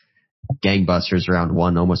came out gangbusters round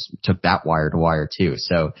 1, almost took that wire to wire too.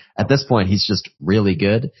 So at this point, he's just really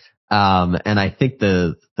good. And I think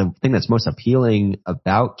the thing that's most appealing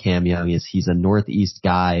about Cam Young is he's a Northeast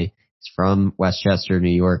guy. He's from Westchester, New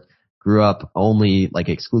York, grew up only like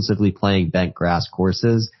exclusively playing bent grass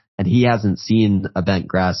courses, and he hasn't seen a bent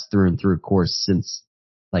grass through and through course since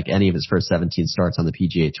like any of his first 17 starts on the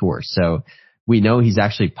PGA Tour. So we know he's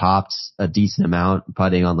actually popped a decent amount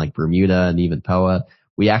putting on like Bermuda and even POA.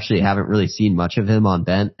 We actually haven't really seen much of him on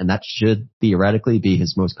bent, and that should theoretically be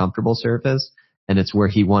his most comfortable surface. And it's where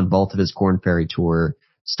he won both of his Korn Ferry Tour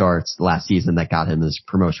starts last season that got him his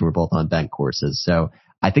promotion. Were both on bent courses. So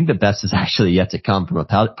I think the best is actually yet to come from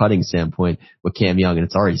a putting standpoint with Cam Young, and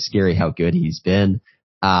it's already scary how good he's been.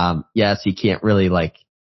 Yes, he can't really like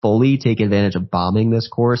fully take advantage of bombing this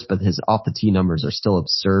course, but his off the tee numbers are still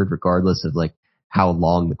absurd regardless of like how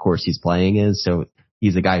long the course he's playing is. So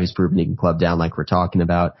he's a guy who's proven he can club down like we're talking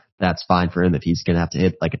about. That's fine for him if he's going to have to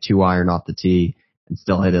hit like a 2-iron off the tee and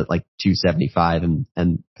still hit it like 275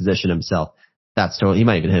 and position himself. That's totally, he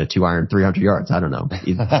might even hit a 2-iron 300 yards. I don't know.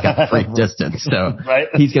 He's got freak distance. So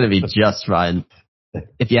he's going to be just fine.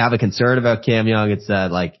 If you have a concern about Cam Young, it's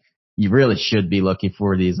that like, you really should be looking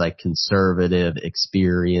for these like conservative,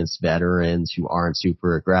 experienced veterans who aren't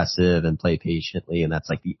super aggressive and play patiently. And that's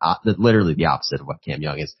like literally the opposite of what Cam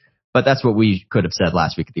Young is. But that's what we could have said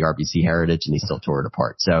last week at the RBC Heritage, and he still tore it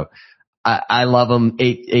apart. So I love him.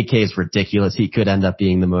 8K is ridiculous. He could end up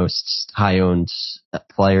being the most high owned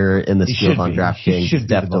player in this field on DraftKings.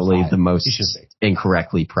 Definitely the most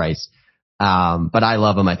incorrectly priced. But I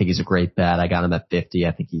love him. I think he's a great bet. I got him at 50.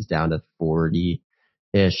 I think he's down to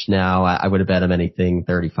 40-ish now. I would have bet him anything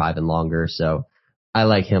 35 and longer. So I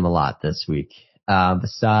like him a lot this week.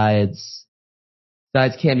 Besides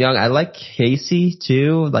Cam Young, I like Casey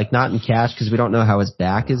too, like not in cash because we don't know how his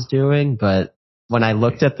back is doing. But when I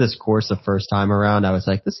looked at this course the first time around, I was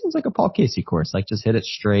like, this seems like a Paul Casey course. Like just hit it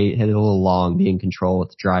straight, hit it a little long, be in control with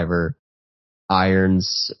the driver.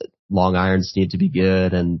 Long irons need to be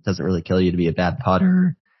good and doesn't really kill you to be a bad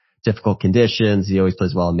putter. Difficult conditions. He always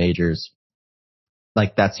plays well in majors.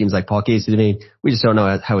 Like that seems like Paul Casey to me. We just don't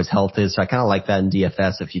know how his health is. So I kind of like that in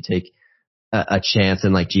DFS. If you take a chance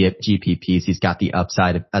in like GPPs, he's got the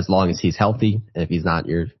upside as long as he's healthy. And if he's not,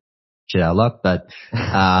 you're shit out of luck. But,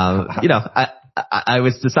 you know, I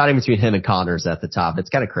was deciding between him and Connors at the top. It's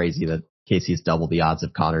kind of crazy that Casey's double the odds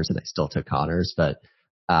of Connors and I still took Connors, but,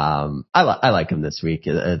 I like him this week.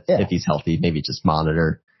 If he's healthy, maybe just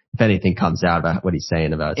monitor if anything comes out about what he's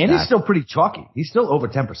saying about his back. He's still pretty chalky. He's still over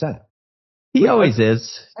 10%. He always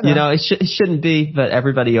is. You know, it shouldn't be, but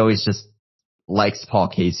everybody always just likes Paul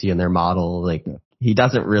Casey in their model. Like, he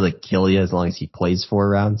doesn't really kill you as long as he plays 4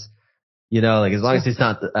 rounds. You know, like as long as he's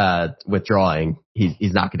not withdrawing,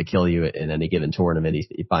 he's not going to kill you in any given tournament.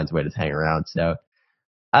 He finds a way to hang around. So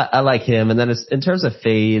I like him. And then in terms of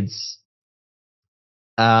fades,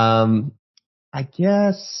 I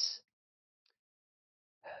guess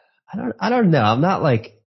I don't know. I'm not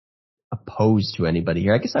like opposed to anybody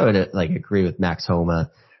here. I guess I would like agree with Max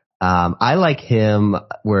Homa. I like him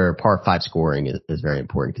where par 5 scoring is very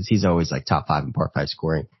important because he's always like top 5 in par 5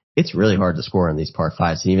 scoring. It's really hard to score on these par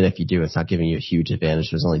 5s. And even if you do, it's not giving you a huge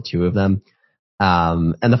advantage. There's only 2 of them.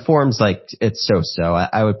 And the form's like, it's so.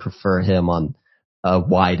 I would prefer him on a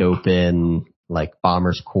wide open, like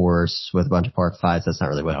Bombers course with a bunch of par 5s. That's not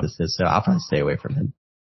really what this is. So I'll probably stay away from him.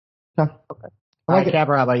 Okay. All right,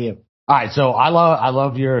 Capper, how about you? All right. So I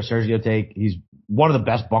love your Sergio take. He's one of the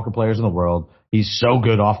best bunker players in the world. He's so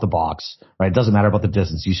good off the box, right? It doesn't matter about the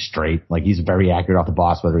distance. He's straight. Like he's very accurate off the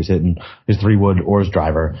box, whether he's hitting his 3-wood or his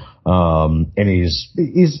driver. And he's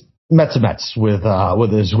Mets with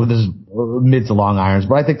his mid to long irons,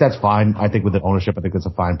 but I think that's fine. I think with the ownership, I think that's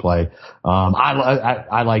a fine play.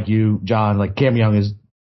 I like you, John, like Cam Young is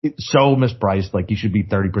so mispriced. Like he should be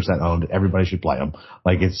 30% owned. Everybody should play him.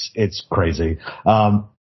 Like it's crazy.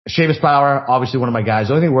 Seamus Power, obviously one of my guys.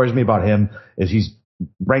 The only thing that worries me about him is he's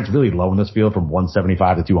ranked really low in this field from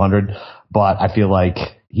 175 to 200, but I feel like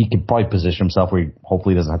he could probably position himself where he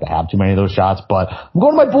hopefully doesn't have to have too many of those shots. But I'm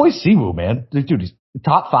going to my boy Siwoo, man. Dude, he's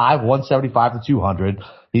top 5, 175 to 200.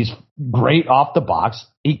 He's great off the box.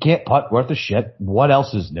 He can't putt worth a shit. What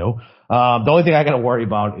else is new? The only thing I got to worry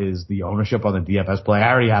about is the ownership on the DFS play.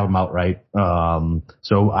 I already have him outright.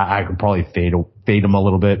 So I could probably fade him a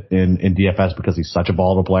little bit in DFS because he's such a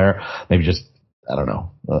volatile player. Maybe just, I don't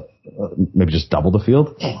know, maybe just double the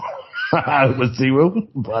field with Siwoo.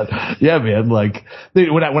 But yeah, man, like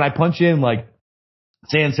when I punch in like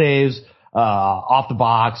sand saves, off the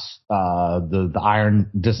box, the iron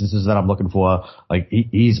distances that I'm looking for, like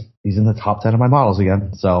he's in the top 10 of my models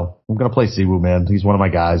again. So I'm going to play Siwoo, man. He's one of my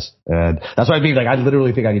guys. And that's what I mean. Like I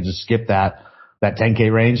literally think I could just skip that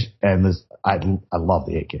 10K range and I love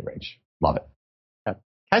the 8K range. Love it. Can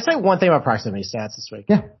I say one thing about proximity stats this week?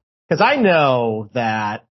 Yeah. Because I know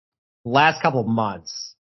that last couple of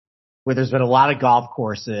months where there's been a lot of golf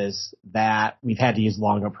courses that we've had to use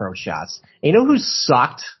long approach shots. And you know who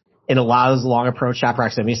sucked in a lot of those long approach shot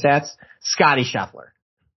proximity stats? Scotty Scheffler.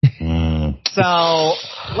 So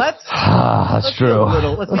let's be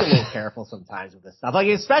a little careful sometimes with this stuff. Like,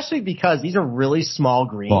 especially because these are really small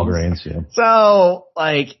greens. Small greens, yeah. So,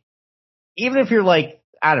 like, even if you're like,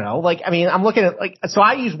 I don't know, like, I mean, I'm looking at like, so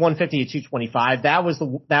I use 150 to 225. That was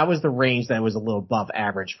the range that was a little above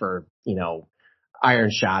average for,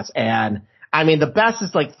 iron shots. And I mean, the best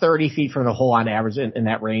is like 30 feet from the hole on average in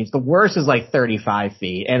that range. The worst is like 35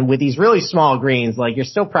 feet. And with these really small greens, like you're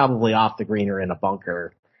still probably off the green or in a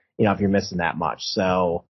bunker, if you're missing that much.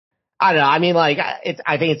 So I don't know. I mean, like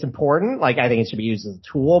I think it's important. Like I think it should be used as a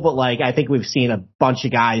tool, but like I think we've seen a bunch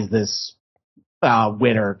of guys this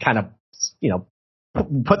winter kind of,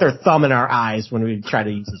 put their thumb in our eyes when we try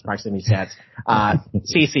to use these proximity stats.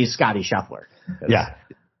 CC Scotty Scheffler. Yeah.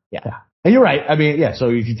 And you're right. I mean, yeah. So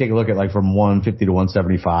if you take a look at like from 150 to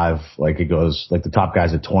 175, like it goes like the top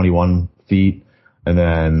guy's at 21 feet. And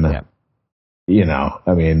then,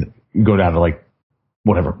 I mean, you go down to like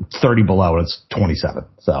whatever, 30 below and it's 27.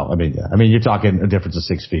 So, I mean, yeah. I mean, you're talking a difference of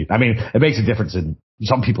 6 feet. I mean, it makes a difference in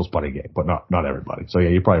some people's putting game, but not everybody. So yeah,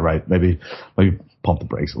 you're probably right. Maybe pump the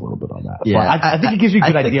brakes a little bit on that. Yeah. I think it gives you a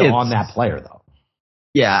good idea on that player though.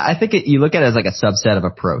 Yeah, I think you look at it as like a subset of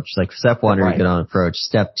approach. Like step 1, are you good on approach?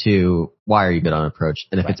 Step 2, why are you good on approach?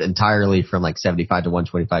 And if it's entirely from like 75 to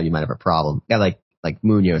 125, you might have a problem. Yeah, like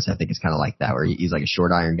Munoz, I think is kind of like that, where he's like a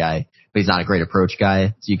short iron guy, but he's not a great approach guy.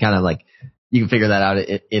 So you kind of like, you can figure that out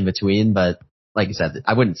in between. But like you said,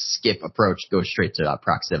 I wouldn't skip approach, go straight to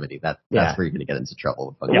proximity. That's where you're going to get into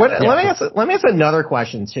trouble. Let me ask another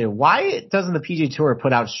question too. Why doesn't the PGA Tour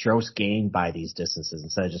put out strokes gained by these distances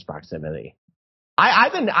instead of just proximity?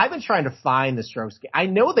 I've been trying to find the strokes gain. I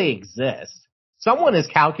know they exist. Someone is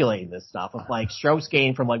calculating this stuff of like strokes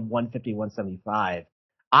gained from like 150, 175.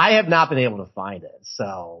 I have not been able to find it.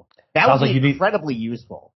 So that would be incredibly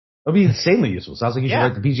useful. It would be insanely useful. Sounds like you should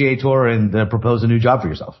write the PGA Tour and propose a new job for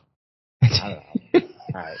yourself. I don't know.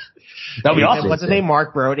 All right. That'd be awesome. What's his name?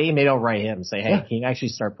 Mark Brody. Maybe I'll write him and say, hey, can you actually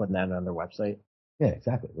start putting that on their website? Yeah,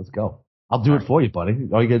 exactly. Let's go. I'll do it for you, buddy.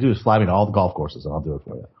 All you gotta do is fly me to all the golf courses and I'll do it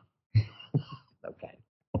for you. Okay.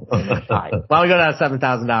 All right. Well, we go to that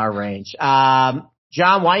 $7,000 range.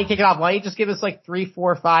 John, why don't you kick it off? Why don't you just give us like 3,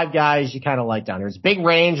 4, 5 guys you kind of like down here? It's a big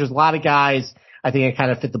range. There's a lot of guys. I think it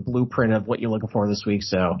kind of fit the blueprint of what you're looking for this week.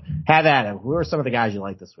 So have at it. Who are some of the guys you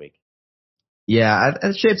like this week? Yeah,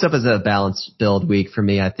 it shapes up as a balanced build week for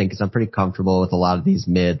me, I think, because I'm pretty comfortable with a lot of these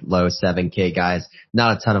low 7K guys.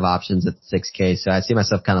 Not a ton of options at 6K, so I see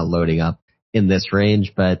myself kind of loading up in this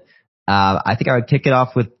range. But I think I would kick it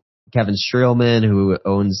off with Kevin Streelman, who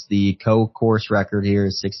owns the co-course record here,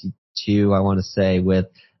 62, I want to say, with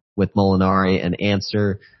Molinari and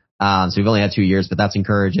Answer. So we've only had 2 years, but that's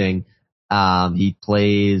encouraging. He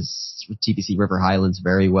plays TPC River Highlands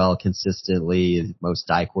very well consistently, most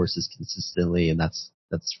die courses consistently, and that's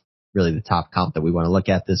really the top comp that we want to look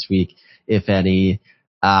at this week, if any.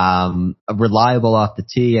 Reliable off the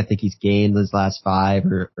tee. I think he's gained his last 5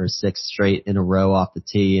 or 6 straight in a row off the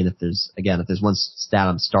tee. And if there's one stat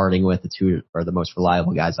I'm starting with, the 2 are the most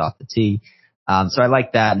reliable guys off the tee. So I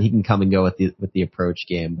like that, and he can come and go with the approach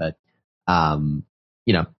game, but,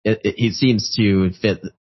 he seems to fit.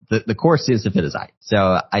 The course seems to fit his eye. So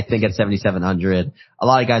I think at 7,700, a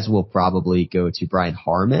lot of guys will probably go to Brian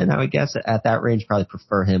Harman, I would guess, at that range, probably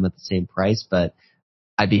prefer him at the same price, but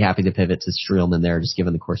I'd be happy to pivot to Streelman there, just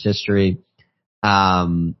given the course history.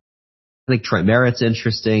 I think Troy Merritt's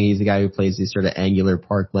interesting. He's the guy who plays these sort of angular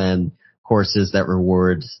parkland courses that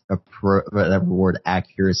reward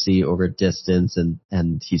accuracy over distance,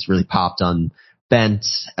 and he's really popped on Bent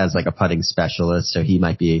as like a putting specialist, so he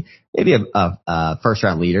might be maybe a first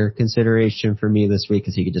round leader consideration for me this week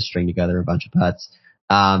because he could just string together a bunch of putts.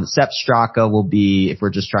 Sepp Straka will be, if we're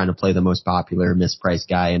just trying to play the most popular mispriced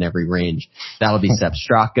guy in every range, that'll be Sepp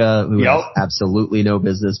Straka, who has absolutely no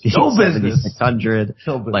business being 7,600.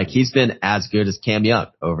 Like, he's been as good as Cam Young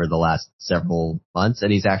over the last several months,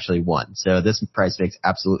 and he's actually won. So this price makes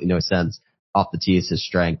absolutely no sense. Off the tee is his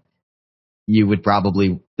strength. You would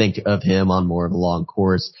probably think of him on more of a long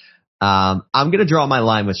course. I'm going to draw my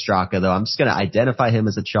line with Straka, though. I'm just going to identify him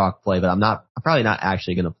as a chalk play, but I'm probably not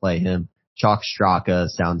actually going to play him. Chalk Straka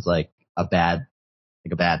sounds like a bad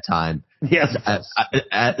time. Yes.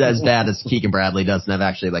 As bad as Keegan Bradley does, and I've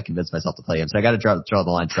actually convinced myself to play him. So I got to draw the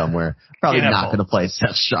line somewhere. Probably not going to play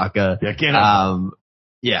Seth Straka.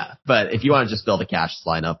 Yeah, but if you want to just build a cash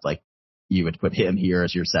lineup, you would put him here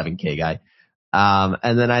as your 7K guy.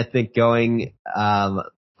 And then I think going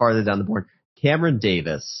farther down the board, Cameron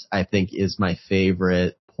Davis, I think, is my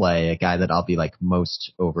favorite play, a guy that I'll be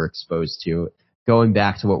most overexposed to. Going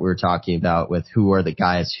back to what we were talking about with who are the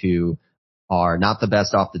guys who are not the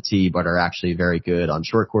best off the tee, but are actually very good on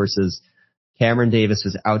short courses. Cameron Davis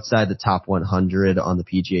was outside the top 100 on the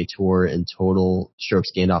PGA Tour in total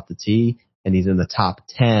strokes gained off the tee, and he's in the top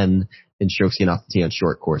 10 in strokes gained off the tee on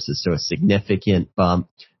short courses. So a significant bump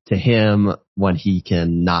to him when he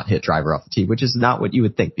can not hit driver off the tee, which is not what you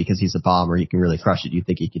would think because he's a bomber. He can really crush it. You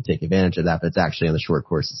think he could take advantage of that, but it's actually on the short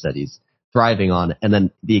courses that he's thriving on. And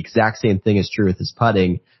then the exact same thing is true with his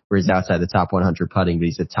putting, where he's outside the top 100 putting, but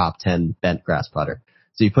he's a top 10 bent grass putter.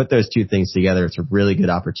 So you put those two things together, it's a really good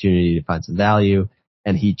opportunity to find some value.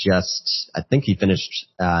 And I think he finished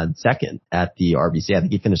second at the RBC. I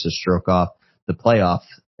think he finished a stroke off the playoff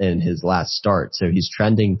in his last start. So he's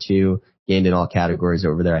trending to gained in all categories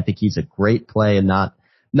over there. I think he's a great play and not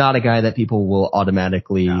a guy that people will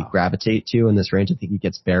automatically gravitate to in this range. I think he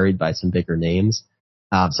gets buried by some bigger names.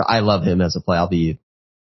 So I love him as a play. I'll be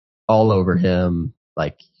all over him,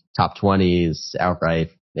 top 20s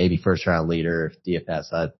outright, maybe first round leader,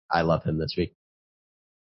 DFS. I love him this week.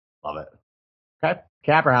 Love it. Okay.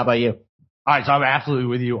 Capper, how about you? All right. So I'm absolutely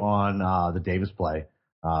with you on the Davis play.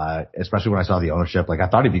 Especially when I saw the ownership, I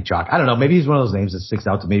thought he'd be chalk. I don't know. Maybe he's one of those names that sticks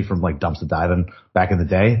out to me from dumpster diving back in the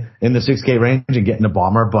day in the 6K range and getting a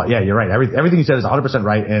bomber. But yeah, you're right. Everything you said is 100%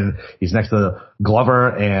 right. And he's next to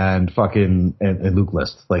Glover and Luke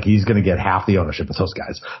List. He's going to get half the ownership of those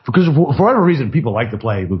guys because for whatever reason, people like to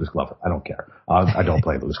play Lucas Glover. I don't care. I don't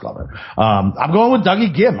play Lucas Glover. I'm going with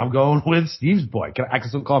Dougie Gim. I'm going with Steve's boy. I can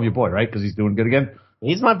still call him your boy, right? Cause he's doing good again.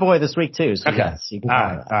 He's my boy this week too. So okay. Yes, you can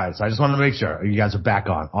all right. So I just wanted to make sure you guys are back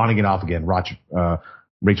on again, off again.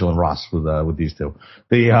 Rachel and Ross with these two.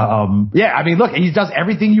 Look, he does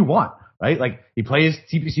everything you want, right? He plays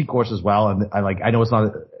TPC courses well, and I know it's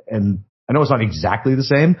not exactly the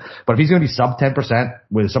same, but if he's going to be sub 10%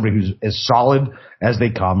 with somebody who's as solid as they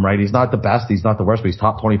come, right? He's not the best, he's not the worst, but he's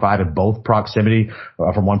top 25 in both proximity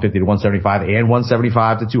from 150 to 175 and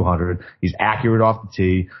 175 to 200. He's accurate off the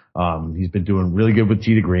tee. He's been doing really good with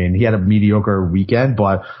tee to green. He had a mediocre weekend,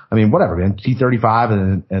 but whatever, man.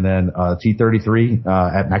 T35 and then T33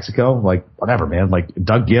 at Mexico, whatever, man.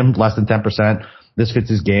 Doug Gim, less than 10%. This fits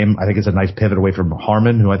his game. I think it's a nice pivot away from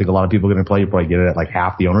Harman, who I think a lot of people are going to play. You probably get it at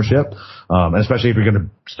half the ownership. And especially if you're going to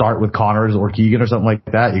start with Connors or Keegan or something like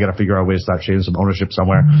that, you got to figure out a way to start shaving some ownership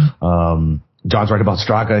somewhere. John's right about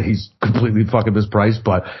Straka. He's completely fucking mispriced,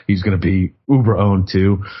 but he's going to be uber owned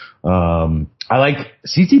too. I like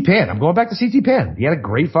CT Pan. I'm going back to CT Pan. He had a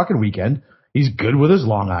great fucking weekend. He's good with his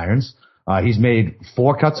long irons. He's made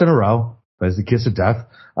 4 cuts in a row. That's the kiss of death.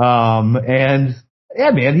 And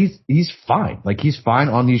yeah, man, he's fine. Like, he's fine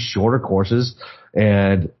on these shorter courses,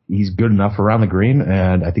 and he's good enough around the green.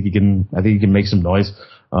 And I think he can make some noise,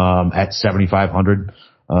 at 7,500.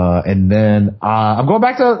 And then, I'm going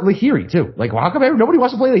back to Lahiri too. Like, well, how come nobody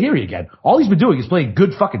wants to play Lahiri again? All he's been doing is playing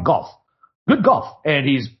good fucking golf. Good golf. And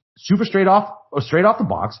he's super straight off the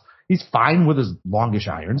box. He's fine with his longish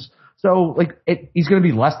irons. So, like, he's going to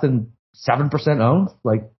be less than 7% owned.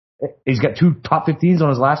 Like, he's got 2 top 15s on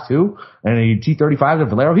his last 2 and a T35 at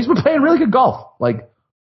Valero. He's been playing really good golf. Like,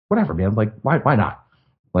 whatever, man. Like, why not?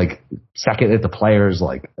 Like, second at the Players,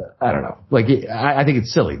 like, I don't know. Like, I think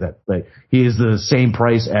it's silly that, like, he is the same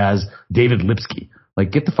price as David Lipsky.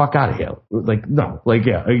 Like, get the fuck out of here. Like, no. Like,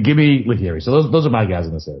 yeah, give me Lahiri. So those are my guys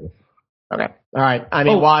in this area. Okay. All right. I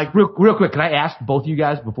mean, real quick, can I ask both of you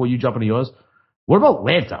guys before you jump into yours? What about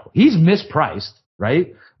Lanto? He's mispriced,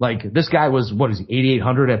 right? Like, this guy was,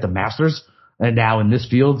 8,800 at the Masters, and now in this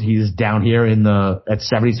field, he's down here at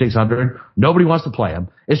 7,600. Nobody wants to play him.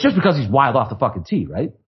 It's just because he's wild off the fucking tee,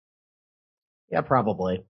 right? Yeah,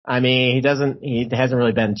 probably. I mean, he hasn't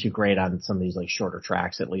really been too great on some of these, like, shorter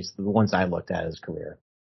tracks, at least the ones I looked at his career.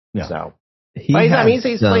 Yeah. So, he's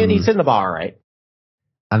hitting the ball, right?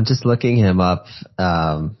 I'm just looking him up,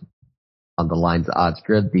 on the Lines odds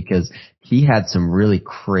grid, because he had some really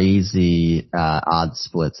crazy odds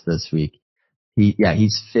splits this week.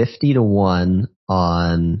 He's 50-1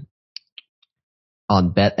 on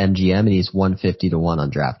BetMGM, and he's 150-1 on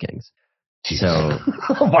DraftKings. So,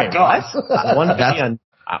 oh my God, 150 on.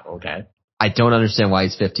 Okay. I don't understand why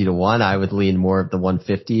he's 50-1. I would lean more of the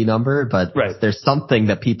 150 number, but There's something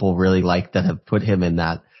that people really like that have put him in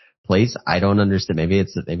that place. I don't understand. Maybe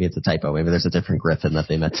it's a typo. Maybe there's a different Griffin that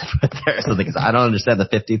they meant to put there or something, because I don't understand the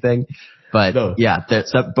 50 thing. But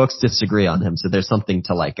some books disagree on him, so there's something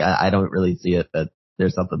to like. I don't really see it, but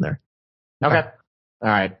there's something there. Okay. All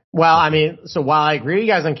right. Well, I mean, so while I agree with you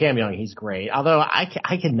guys on Cam Young, he's great. Although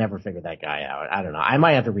I can never figure that guy out. I don't know. I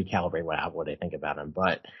might have to recalibrate what I think about him,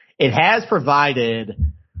 but it has provided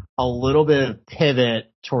a little bit of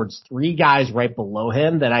pivot towards 3 guys right below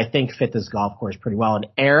him that I think fit this golf course pretty well. And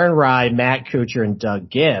Aaron Rai, Matt Kuchar, and Doug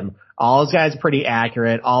Ghim, all those guys are pretty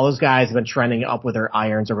accurate. All those guys have been trending up with their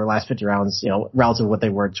irons over the last 50 rounds, relative to what they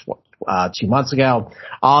were 2 months ago.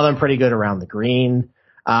 All of them pretty good around the green.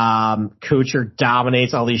 Kuchar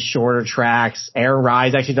dominates all these shorter tracks. Aaron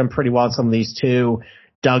Rai's actually done pretty well on some of these too.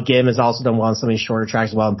 Doug Ghim has also done well on some of these shorter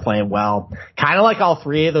tracks as well and playing well. Kind of like all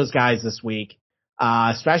 3 of those guys this week.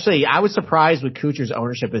 Especially, I was surprised with Kuchar's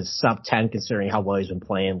ownership is sub 10 considering how well he's been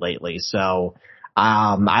playing lately. So,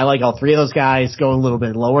 I like all 3 of those guys. Go a little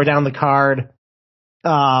bit lower down the card.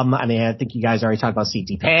 I mean, I think you guys already talked about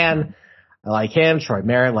CT Pan. I like him. Troy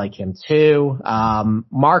Merritt, like him too.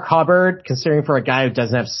 Mark Hubbard, considering for a guy who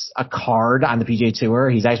doesn't have a card on the PGA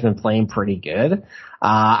Tour, he's actually been playing pretty good.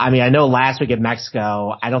 I mean, I know last week at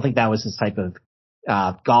Mexico, I don't think that was his type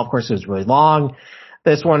of, golf course. It was really long.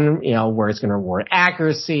 This one, where it's going to reward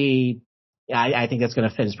accuracy. I think that's going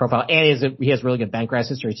to fit his profile. And he has really good bentgrass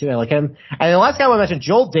history too. I like him. And the last guy I want to mention,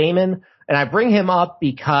 Joel Damon. And I bring him up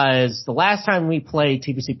because the last time we played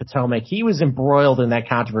TPC Potomac, he was embroiled in that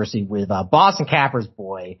controversy with Boston Capper's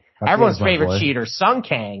boy, everyone's favorite cheater, Sung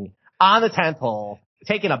Kang, on the 10th hole,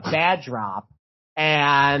 taking a bad drop.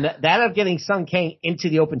 And that ended up getting Sung Kang into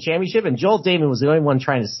the Open Championship. And Joel Damon was the only one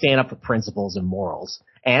trying to stand up for principles and morals.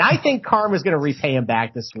 And I think Karma's going to repay him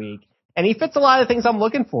back this week. And he fits a lot of things I'm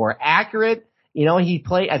looking for. Accurate. He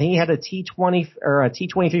played, I think he had a T20 or a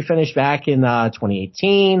T23 finish back in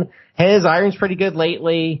 2018. His iron's pretty good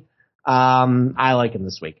lately. I like him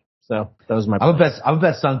this week. So those are my points. I would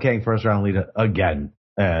bet Sung Kang first round leader again.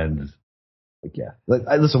 And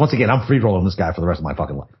listen, once again, I'm free rolling this guy for the rest of my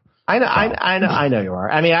fucking life. I know you are.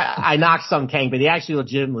 I mean, I knocked Sung Kang, but he actually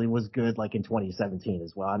legitimately was good like in 2017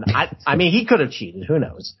 as well. And I mean, he could have cheated. Who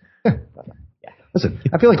knows? Listen,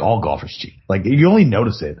 I feel like all golfers cheat. Like, you only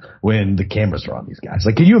notice it when the cameras are on these guys.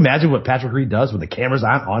 Like, can you imagine what Patrick Reed does when the cameras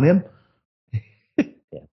aren't on him?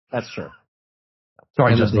 Yeah, that's true.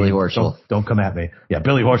 Sorry, just Billy Horschel. Don't come at me. Yeah,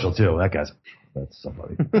 Billy Horschel too. That's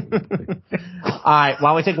somebody. All right, why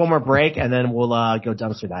don't we take one more break and then we'll go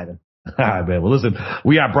dumpster diving. All right, man. Well, listen,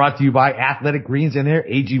 we are brought to you by Athletic Greens and their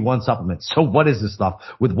AG1 supplements. So what is this stuff?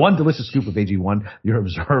 With one delicious scoop of AG1, you're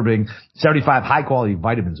absorbing 75 high-quality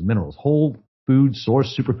vitamins, minerals, whole food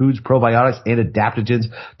source superfoods, probiotics, and adaptogens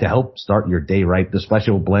to help start your day right. The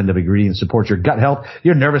special blend of ingredients supports your gut health,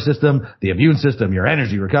 your nervous system, the immune system, your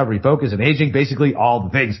energy, recovery, focus, and aging, basically all the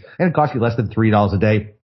things. And it costs you less than $3 a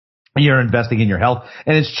day. You're investing in your health,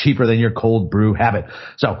 and it's cheaper than your cold brew habit.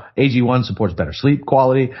 So AG1 supports better sleep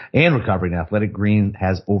quality and recovery, and Athletic Greens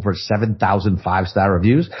has over 7,000 5-star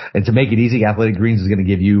reviews. And to make it easy, Athletic Greens is going to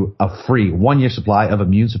give you a free 1-year supply of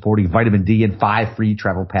immune-supporting vitamin D and 5 free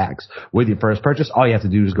travel packs with your first purchase. All you have to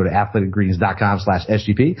do is go to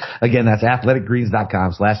athleticgreens.com/SGP. Again, that's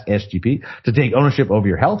athleticgreens.com/SGP to take ownership over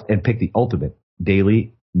your health and pick the ultimate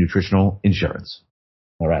daily nutritional insurance.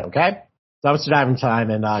 All right. Okay. So it's diving time,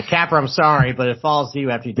 and Capper, I'm sorry, but it falls to you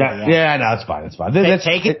after you do that. Yeah, no, it's fine. It's fine.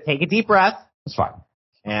 Take a deep breath. It's fine.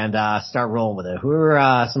 And start rolling with it. Who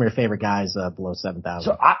are some of your favorite guys below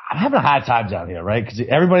 7,000? So I'm having a hard time down here, right? Because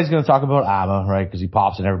everybody's going to talk about Ama, right? Because he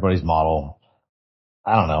pops in everybody's model.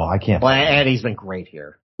 I don't know. I can't. Well, and he's been great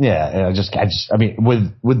here. Yeah, I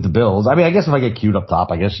mean, with the Bills, I mean, I guess if I get queued up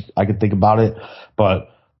top, I guess I could think about it. But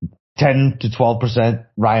 10 to 12%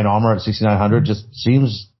 Ryan Armour at 6,900 just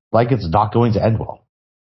seems like it's not going to end well.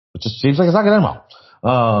 It just seems like it's not going to end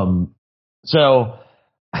well. So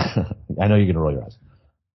I know you're going to roll your eyes.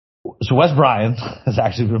 So Wes Bryant has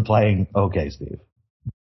actually been playing okay, Steve.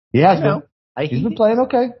 He has been. He's been playing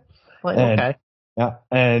okay. Okay. Yeah,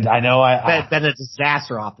 and I know been a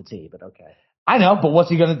disaster off the tee, but okay. I know, but what's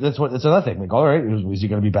he gonna? That's another thing. Like, all right, is he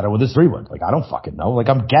gonna be better with his 3-wood? Like, I don't fucking know. Like,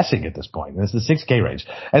 I'm guessing at this point. And it's the 6K range,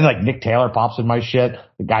 and like Nick Taylor pops in my shit.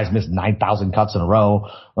 The guy's missed 9,000 cuts in a row.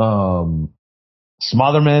 Smotherman,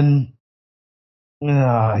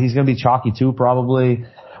 he's gonna be chalky too, probably.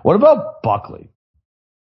 What about Buckley?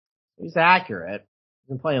 He's accurate. He's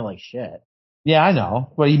been playing like shit. Yeah, I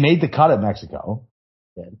know, but he made the cut at Mexico.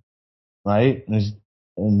 He did. Right,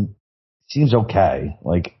 and seems okay.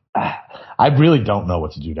 Like, I really don't know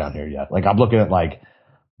what to do down here yet. Like, I'm looking at like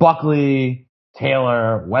Buckley,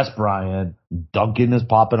 Taylor, Wes Bryant, Duncan is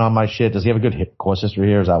popping on my shit. Does he have a good course history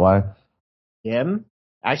here? Is that why? Him?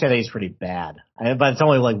 Actually, I think he's pretty bad. But it's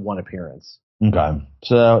only like one appearance. Okay.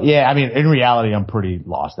 So yeah, I mean, in reality, I'm pretty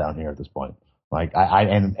lost down here at this point. Like,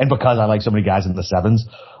 and because I like so many guys in the 7s,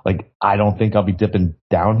 like, I don't think I'll be dipping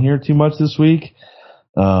down here too much this week.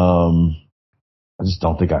 I just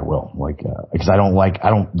don't think I will. Like, because I don't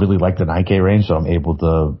really like the 9K range, so I'm able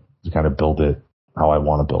to kind of build it how I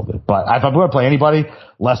want to build it. But if I'm going to play anybody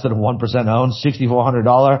less than 1% owned,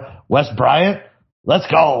 $6,400, Wes Bryant, let's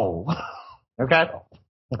go. Okay.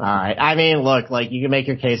 All right. I mean, look, like, you can make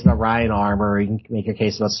your case about Ryan Armour. You can make your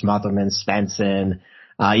case about Smotherman, Svensson,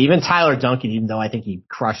 even Tyler Duncan, even though I think he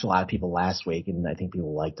crushed a lot of people last week, and I think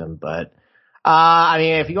people liked him. But, I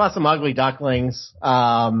mean, if you want some ugly ducklings,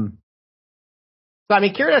 so I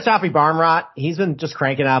mean, Kirill Barmrot, he's been just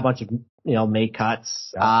cranking out a bunch of, make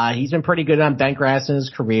cuts. Yeah. He's been pretty good on bent grass in his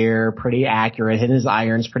career, pretty accurate, hitting his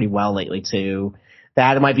irons pretty well lately too.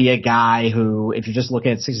 That might be a guy who, if you're just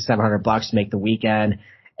looking at $6,700 to make the weekend,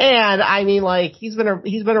 and I mean, like, he's been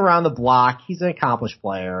around the block. He's an accomplished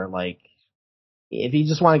player. Like, if you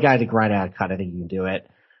just want a guy to grind out a cut, I think you can do it.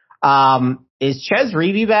 Is Ches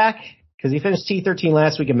Reavie back? Because he finished T13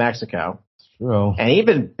 last week in Mexico. True. And he's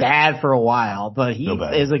been bad for a while, but he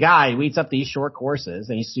is a guy who eats up these short courses,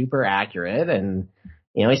 and he's super accurate, and,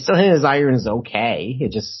 he's still hitting his irons okay.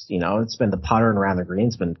 It just, it's been the puttering around the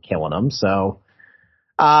green's been killing him. So,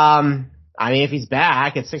 I mean, if he's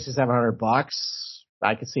back at $6,700,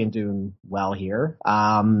 I could see him doing well here.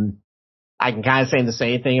 I can kind of say the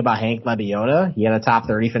same thing about Hank Lebioda. He had a top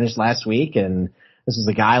 30 finish last week, and this was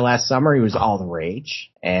the guy last summer. He was all the rage.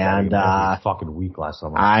 And, fucking weak last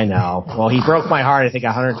summer. I know. Well, he broke my heart. I think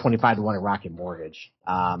 125 to 1 at Rocket Mortgage.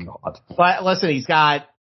 But listen, he's got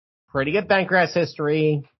pretty good bentgrass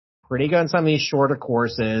history, pretty good on some of these shorter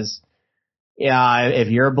courses. Yeah. If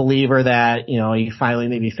you're a believer that, you finally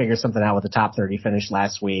maybe figure something out with the top 30 finish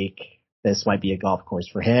last week, this might be a golf course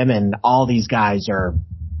for him. And all these guys are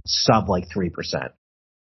sub like 3%.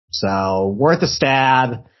 So worth a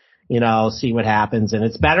stab. See what happens. And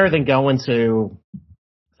it's better than going to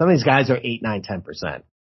some of these guys are 8, 9, 10%.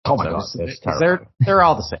 Oh my God. They're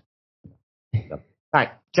all the same. All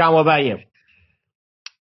right. John, what about you?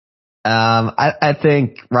 I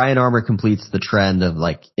think Ryan Armour completes the trend of,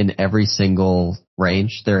 like, in every single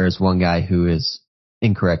range, there is one guy who is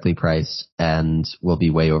incorrectly priced and will be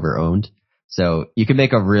way over owned. So you can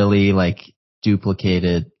make a really, like,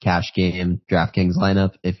 duplicated cash game DraftKings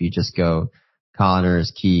lineup if you just go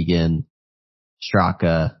Connors, Keegan,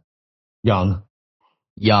 Straka, Young.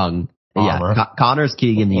 Armour. Yeah, Connors,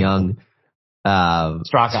 Keegan, Young,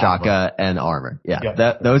 Straka, and Armour.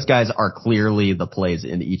 Yeah, those guys are clearly the plays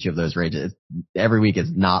in each of those ranges. Every week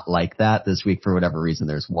is not like that. This week, for whatever reason,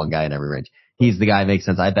 there's one guy in every range. He's the guy. Makes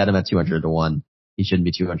sense. I bet him at 200 to 1. He shouldn't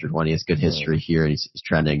be 200 to 1. He has good history here, and he's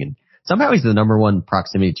trending. And somehow he's the number one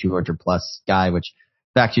proximity 200 plus guy, which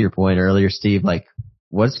back to your point earlier, Steve, like,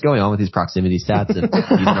 what's going on with these proximity stats if he's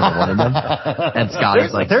never one of them? And Scott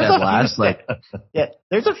is like dead last. Like, yeah,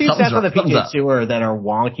 there's a few stats on the PGA Tour that are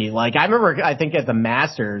wonky. Like, I remember, I think at the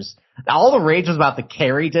Masters, all the rage was about the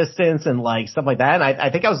carry distance and like stuff like that. And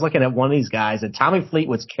I think I was looking at one of these guys, and Tommy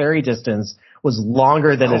Fleetwood's carry distance was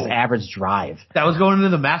longer than his average drive. That was going into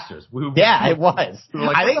the Masters. It was.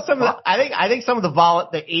 Like, I think some of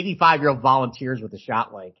the 85-year-old volunteers with the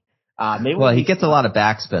shot link. He gets a lot of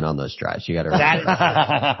backspin on those drives. You got to remember.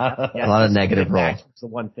 A lot of negative roll. It's a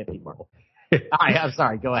 150 mark. All right, I'm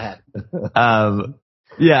sorry. Go ahead.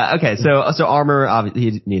 Okay. So Armour, obviously,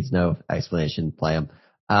 he needs no explanation. Play him.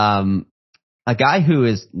 A guy who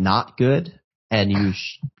is not good and you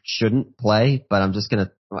shouldn't play, but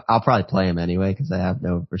I'll probably play him anyway because I have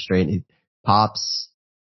no restraint. He pops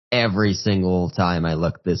every single time I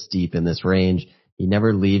look this deep in this range. He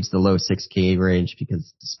never leaves the low 6K range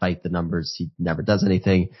because despite the numbers, he never does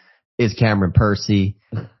anything. Is Cameron Percy.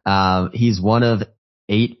 He's one of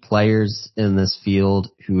 8 players in this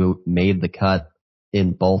field who made the cut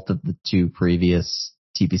in both of the 2 previous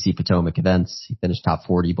TPC Potomac events. He finished top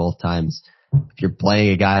 40 both times. If you're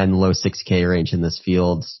playing a guy in the low 6K range in this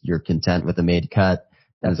field, you're content with a made cut.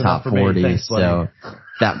 That's top 40. Thanks, so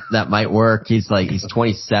that might work. He's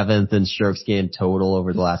 27th in strokes gained total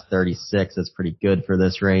over the last 36. That's pretty good for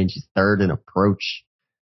this range. He's 3rd in approach,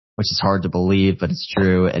 which is hard to believe, but it's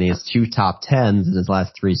true. And he has 2 top 10s in his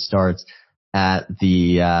last 3 starts at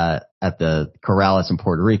the Corrales in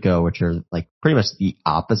Puerto Rico, which are like pretty much the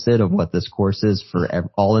opposite of what this course is for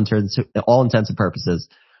all intents and purposes,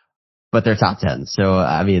 but they're top 10s. So,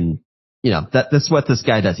 I mean, that's what this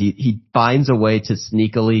guy does. He finds a way to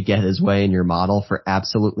sneakily get his way in your model for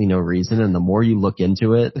absolutely no reason. And the more you look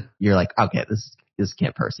into it, you're like, okay, this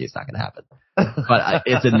can't Percy. It's not going to happen. But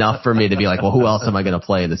it's enough for me to be like, well, who else am I going to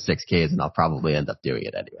play in the 6Ks? And I'll probably end up doing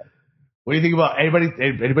it anyway. What do you think about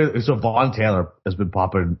anybody? So Vaughn Taylor has been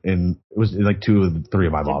popping in. It was in like 2 of 3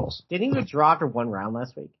 of my models. Didn't he withdraw after 1 round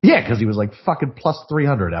last week? Yeah, because he was like fucking plus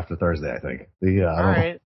 300 after Thursday, I think. All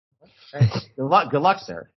right. Good luck,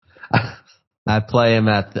 sir. I play him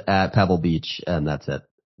at Pebble Beach, and that's it.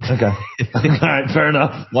 Okay. All right, fair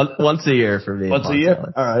enough. Once a year for me. Once a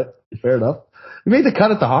year? All right, fair enough. You made the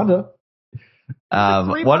cut at the Honda.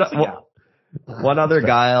 One other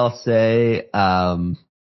guy I'll say,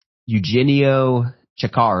 Eugenio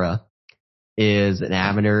Chacarra is an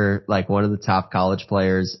amateur, like one of the top college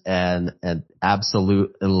players and an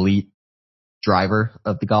absolute elite driver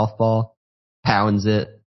of the golf ball. Pounds it.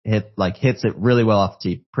 Hits it really well off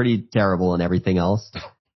the tee. Pretty terrible in everything else.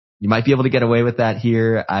 You might be able to get away with that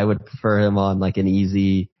here. I would prefer him on like an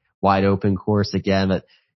easy, wide open course again, but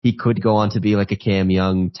he could go on to be like a Cam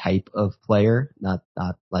Young type of player, not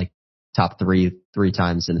like top 3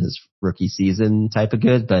 times in his rookie season type of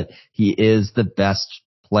good, but he is the best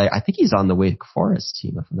player. I think he's on the Wake Forest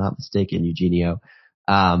team, if I'm not mistaken, Eugenio.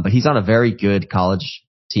 But he's on a very good college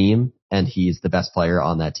team, and he's the best player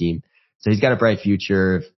on that team. So he's got a bright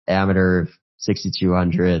future, amateur,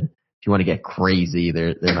 6,200. If you want to get crazy,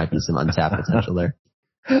 there might be some untapped potential there.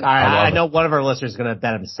 I know one of our listeners is going to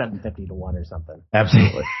bet him 750 to 1 or something.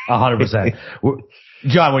 Absolutely. 100%.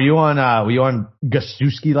 John, were you on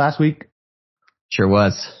Gostowski last week? Sure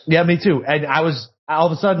was. Yeah, me too. And I was, all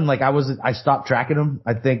of a sudden, I stopped tracking him,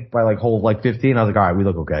 I think by hole 15. I was like, all right, we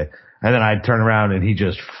look okay. And then I turn around and he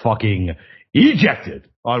just fucking ejected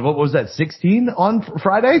on, what was that, 16 on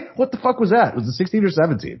Friday? What the fuck was that? Was it 16 or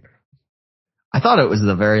 17? I thought it was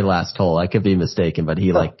the very last hole. I could be mistaken, but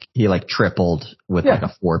he tripled with like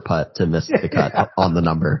a 4 putt to miss the cut on the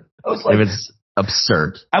number. It was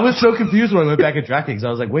absurd. I was so confused when I went back at tracking because I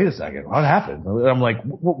was like, wait a second, what happened? I'm like,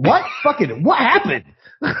 what happened?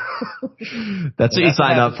 That's what you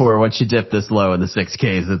sign up for once you dip this low in the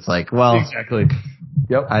 6Ks. It's like, well, exactly.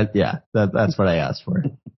 Yep. That's what I asked for.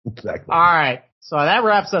 Exactly. All right. So that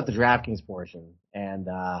wraps up the DraftKings portion. And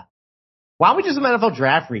why don't we do some NFL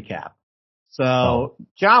draft recap? So,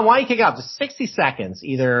 John, why don't you kick out just 60 seconds?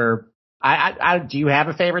 Either, do you have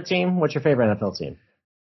a favorite team? What's your favorite NFL team?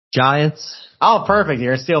 Giants. Oh, perfect.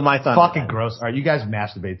 You're stealing my thunder. Fucking gross. All right, you guys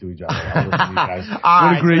masturbate to each other. I'll listen to you guys.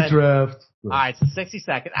 What a great draft. All right, so 60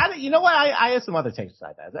 seconds. You know what? I have some other takes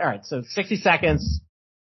besides that. All right, so 60 seconds.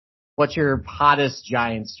 What's your hottest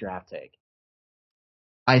Giants draft take?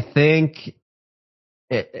 I think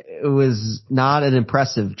it was not an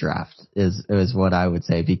impressive draft is what I would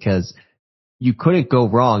say, because you couldn't go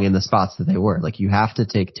wrong in the spots that they were. Like, you have to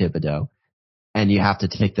take Thibodeau and you have to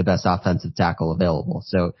take the best offensive tackle available.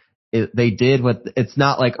 So they did it's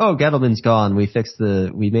not like, oh, Gettleman's gone.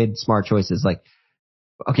 We made smart choices. Like,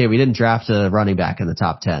 okay, we didn't draft a running back in the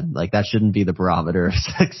top 10. Like that shouldn't be the barometer of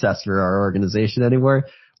success for our organization anymore.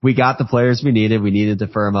 We got the players we needed. We needed to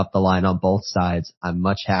firm up the line on both sides. I'm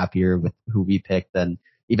much happier with who we picked than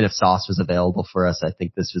even if Sauce was available for us. I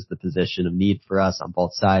think this was the position of need for us on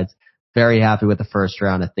both sides. Very happy with the first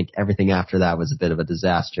round. I think everything after that was a bit of a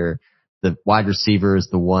disaster. The wide receiver is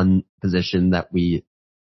the one position that we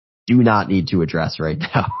do not need to address right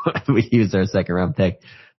now. We used our second round pick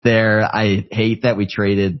there. I hate that we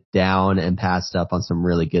traded down and passed up on some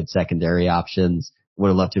really good secondary options. Would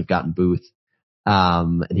have loved to have gotten Booth.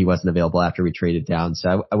 And he wasn't available after we traded down.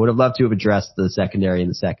 So I would have loved to have addressed the secondary in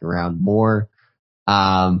the second round more.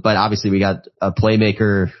 But obviously we got a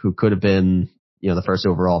playmaker who could have been, the first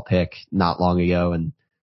overall pick not long ago, and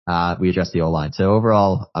we addressed the O-line. So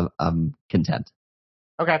overall, I'm content.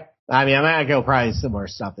 Okay. I mean, I'm going to go probably similar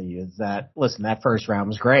stuff to you. Is that, listen, that first round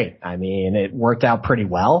was great. I mean, it worked out pretty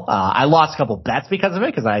well. I lost a couple bets because of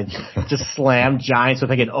it, because I just slammed Giants with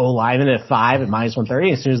like an O-lineman at 5 at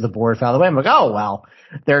 -130. As soon as the board fell away, I'm like, oh, well,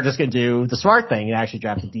 they're just going to do the smart thing and actually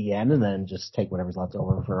draft a DN and then just take whatever's left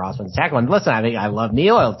over for offensive tackle. And listen, I think I love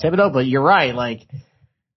Neal, I love Thibodeau, but you're right. Like,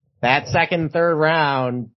 that second and third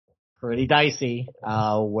round, pretty dicey.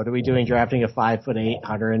 What are we doing drafting a 5'8",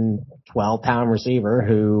 112-pound receiver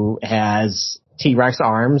who has T-Rex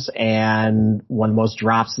arms and one of the most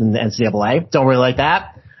drops in the NCAA? Don't really like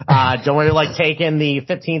that. Don't really like taking the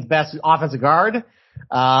 15th best offensive guard,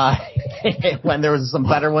 when there was some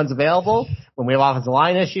better ones available, when we have offensive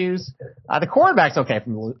line issues. The quarterback's okay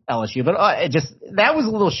from LSU, but that was a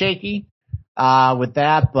little shaky, with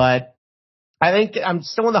that, but I think I'm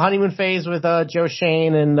still in the honeymoon phase with Joe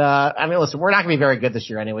Shane, and I mean, listen, we're not going to be very good this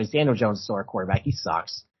year anyways. Daniel Jones is still our quarterback. He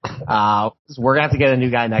sucks. So we're going to have to get a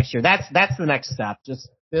new guy next year. That's the next step. Just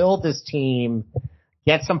build this team,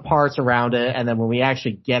 get some parts around it, and then when we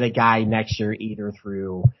actually get a guy next year, either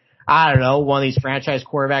through, I don't know, one of these franchise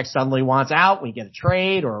quarterbacks suddenly wants out, we get a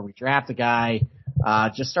trade, or we draft a guy,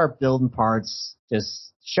 just start building parts,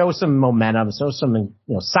 just show some momentum, show some,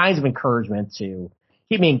 signs of encouragement to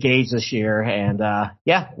keep me engaged this year, and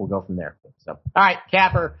we'll go from there. So, all right,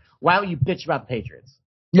 Capper, why don't you bitch about the Patriots?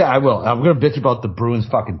 Yeah, I will. I'm going to bitch about the Bruins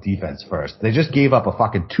fucking defense first. They just gave up a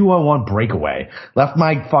fucking 2-on-1 breakaway. Left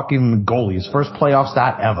my fucking goalie, his first playoff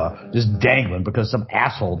stat ever, just dangling because some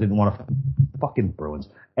asshole didn't want to fucking Bruins.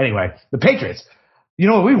 Anyway, the Patriots. You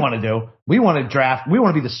know what we want to do? We want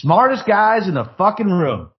to be the smartest guys in the fucking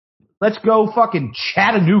room. Let's go fucking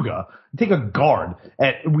Chattanooga and take a guard.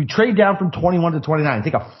 We trade down from 21 to 29 and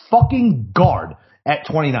take a fucking guard at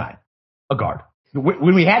 29. A guard.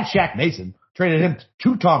 When we had Shaq Mason, traded him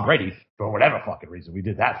to Tom Brady for whatever fucking reason we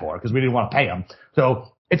did that for, because we didn't want to pay him. So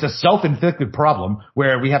it's a self-inflicted problem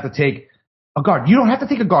where we have to take a guard. You don't have to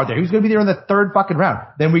take a guard there. He was going to be there in the third fucking round.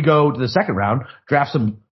 Then we go to the second round, draft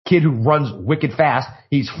some kid who runs wicked fast.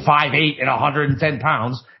 He's 5'8" and 110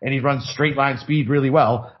 pounds, and he runs straight line speed really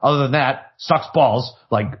well. Other than that, sucks balls.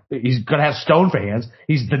 Like, he's gonna have stone for hands.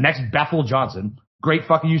 He's the next Bethel Johnson. Great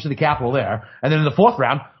fucking use of the capital there. And then in the fourth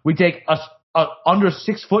round, we take a under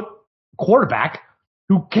 6 foot quarterback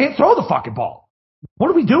who can't throw the fucking ball. What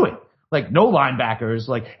are we doing? Like, no linebackers.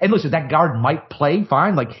 Like, and listen, that guard might play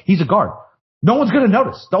fine. Like, he's a guard. No one's gonna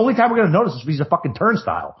notice. The only time we're gonna notice is if he's a fucking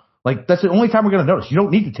turnstile. Like, that's the only time we're going to notice. You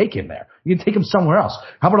don't need to take him there. You can take him somewhere else.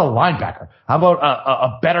 How about a linebacker? How about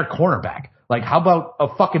a better cornerback? Like, how about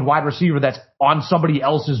a fucking wide receiver that's on somebody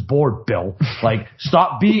else's board, Bill? Like,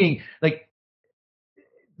 stop being, like,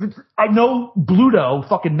 I know Bluto,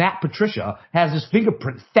 fucking Matt Patricia, has his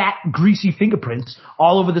fat, greasy fingerprints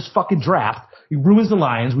all over this fucking draft. He ruins the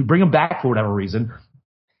Lions. We bring him back for whatever reason.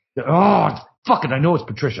 Oh, fucking, I know it's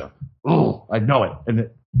Patricia. Oh, I know it. And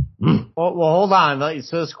Well, hold on.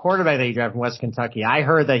 So this quarterback that you drafted from West Kentucky, I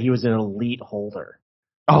heard that he was an elite holder.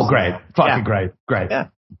 Oh, great. Fucking great. Yeah.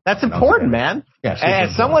 That's important, man. Yeah,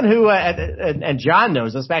 as someone who, and John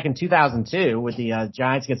knows this, back in 2002 with the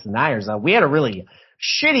Giants against the Niners, we had a really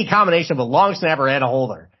shitty combination of a long snapper and a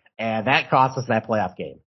holder, and that cost us that playoff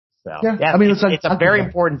game. So, I mean, it's a very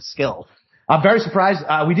important skill. I'm very surprised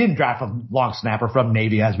we didn't draft a long snapper from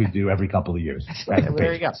Navy as we do every couple of years. Right?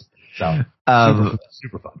 There you go. So,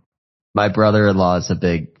 super fun. My brother-in-law is a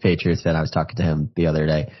big Patriots fan. I was talking to him the other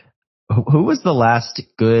day. Who was the last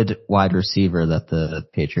good wide receiver that the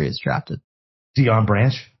Patriots drafted? Deion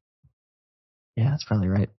Branch. Yeah, that's probably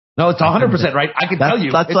right. No, it's 100% right. I can tell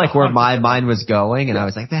you. That's like 100%. Where my mind was going, and I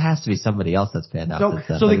was like, there has to be somebody else that's panned out.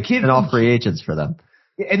 So the kid, and all free agents for them.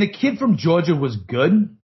 And the kid from Georgia was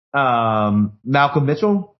good. Malcolm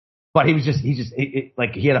Mitchell. But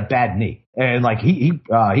he had a bad knee, and like he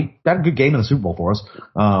had a good game in the Super Bowl for us.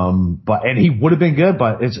 And he would have been good,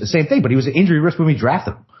 but it's the same thing. But he was an injury risk when we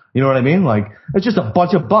drafted him. You know what I mean? Like it's just a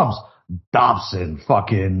bunch of bums. Dobson,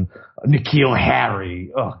 fucking N'Keal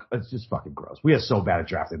Harry. Ugh, it's just fucking gross. We are so bad at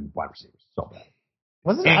drafting wide receivers. So bad.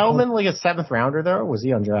 Wasn't Edelman like a 7th rounder though, or was he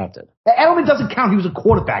undrafted? Edelman doesn't count. He was a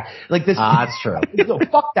quarterback. Like this. That's true. No,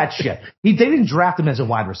 fuck that shit. They didn't draft him as a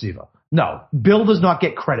wide receiver. No. Bill does not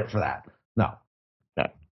get credit for that. No.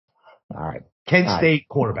 All right. Kent State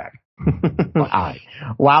quarterback. All right.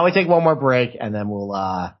 Well, we take one more break and then we'll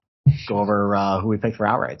go over who we picked for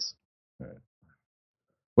outrights.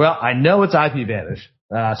 Well, I know it's IPVanish.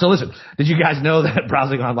 So listen, did you guys know that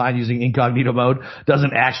browsing online using incognito mode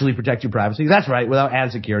doesn't actually protect your privacy? That's right. Without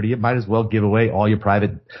added security, it might as well give away all your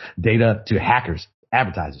private data to hackers,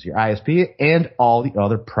 advertisers, your ISP, and all the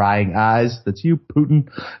other prying eyes. That's you, Putin.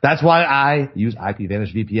 That's why I use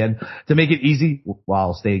IPVanish VPN to make it easy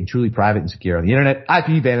while staying truly private and secure on the internet.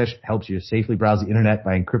 IPVanish helps you safely browse the internet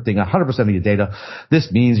by encrypting 100% of your data.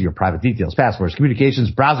 This means your private details, passwords,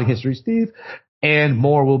 communications, browsing history, and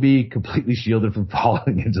more will be completely shielded from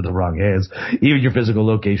falling into the wrong hands. Even your physical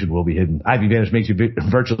location will be hidden. IPVanish makes you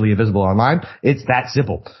virtually invisible online. It's that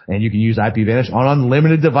simple. And you can use IPVanish on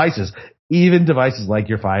unlimited devices, even devices like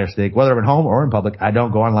your Fire Stick. Whether I'm at home or in public, I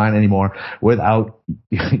don't go online anymore without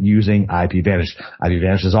using IPVanish.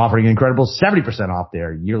 IPVanish is offering an incredible 70% off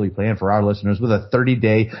their yearly plan for our listeners with a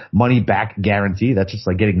 30-day money-back guarantee. That's just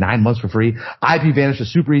like getting 9 months for free. IPVanish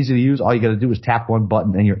is super easy to use. All you got to do is tap one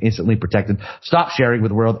button and you're instantly protected. Stop sharing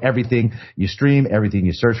with the world everything you stream, everything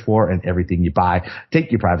you search for, and everything you buy.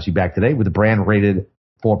 Take your privacy back today with a brand rated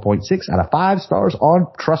 4.6 out of 5 stars on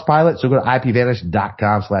Trustpilot. So go to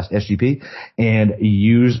IPVanish.com/SGP and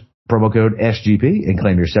use promo code SGP and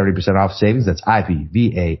claim your 70% off savings. That's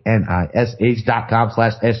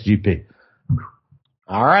IPVanish.com/SGP.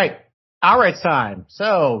 All right. Outright time.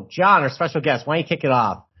 So, John, our special guest, why don't you kick it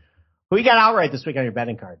off? Who you got outright this week on your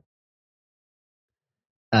betting card?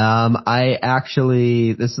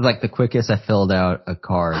 This is like the quickest I filled out a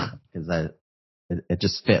card because it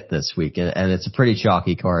just fit this week, and it's a pretty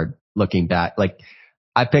chalky card looking back. Like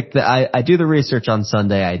I do the research on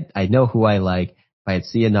Sunday. I know who I like. If I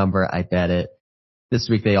see a number, I bet it. This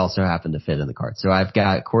week they also happen to fit in the card. So I've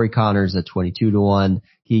got Corey Connors at 22-1,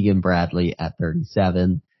 Keegan Bradley at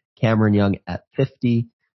 37, Cameron Young at 50,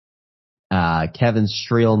 Kevin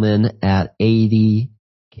Streelman at 80,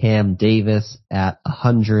 Cam Davis at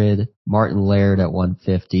 100, Martin Laird at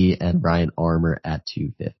 150, and Ryan Armour at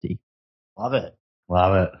 250. Love it.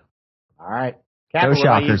 Love it. All right. No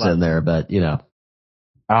shockers in there, but you know.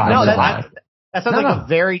 No, that sounds like a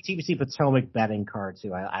very TBC Potomac betting card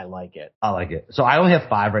too. I like it. I like it. So I only have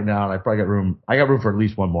 5 right now, and I probably got room. I got room for at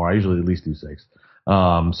least one more. I usually at least do 6.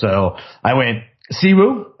 So I went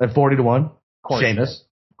Siwoo at 40-1. Sheamus.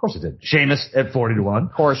 Of course I did. Sheamus at 40-1.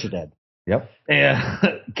 Of course you did. Yep. And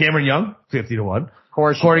Cameron Young, 50-1. Of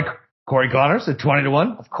course. Corey Connors at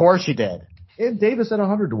 20-1. Of course you did. And Davis at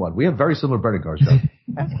 100-1. We have very similar betting cards, Joe. All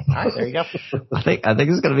right, there you go. I think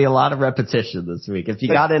there's going to be a lot of repetition this week. If you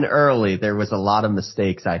got in early, there was a lot of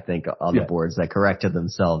mistakes, I think, on the boards that corrected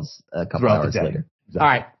themselves a couple hours later. Exactly. All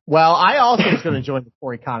right. Well, I also was going to join the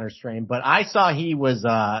Corey Connors train, but I saw he was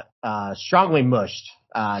strongly mushed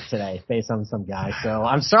today based on some guy. So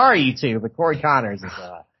I'm sorry, you two, but Corey Connors is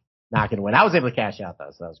not going to win. I was able to cash out,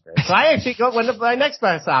 though, so that was great. So I actually went to my next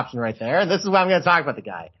best option right there, and this is why I'm going to talk about the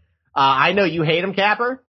guy. I know you hate him,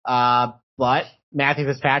 Capper, but Matthew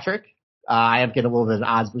Fitzpatrick, I am getting a little bit of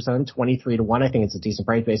odds boost on him, 23-1. I think it's a decent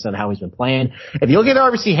price based on how he's been playing. If you look at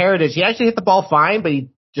RBC Heritage, he actually hit the ball fine, but he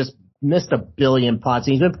just missed a billion putts.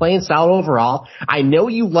 He's been playing solid overall. I know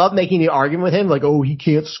you love making the argument with him, like, oh, he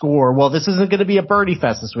can't score. Well, this isn't going to be a birdie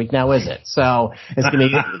fest this week, now is it? So it's going to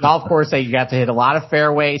be a golf course that you have to hit a lot of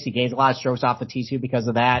fairways. He gains a lot of strokes off the tee too because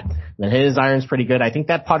of that. And his iron's pretty good. I think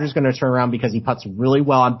that putter's going to turn around because he putts really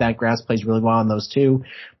well on bent grass, plays really well on those two,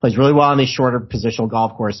 plays really well on these shorter positional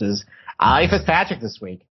golf courses. Fitzpatrick this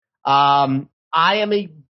week. I am a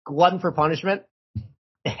glutton for punishment,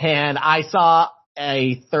 and I saw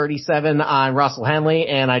a 37 on Russell Henley,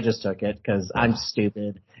 and I just took it because I'm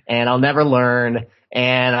stupid and I'll never learn,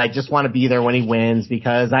 and I just want to be there when he wins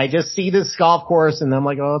because I just see this golf course and I'm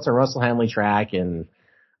like, oh, it's a Russell Henley track, and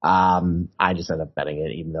I just end up betting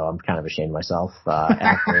it, even though I'm kind of ashamed of myself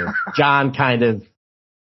after John kind of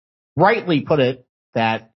rightly put it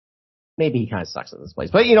that maybe he kind of sucks at this place,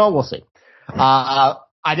 but we'll see. I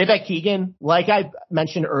did bet Keegan, like I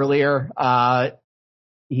mentioned earlier.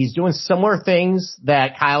 He's doing similar things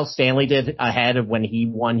that Kyle Stanley did ahead of when he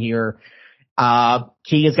won here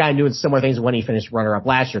Keegan's kind of doing similar things when he finished runner-up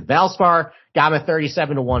last year. Valspar got him at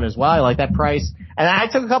 37-1 as well. I like that price. And I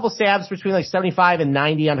took a couple stabs between like 75 and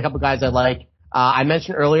 90 on a couple guys I like. I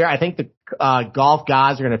mentioned earlier, I think the golf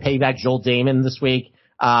gods are going to pay back Joel Dahmen this week.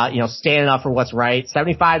 Standing up for what's right.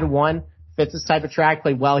 75-1 fits this type of track.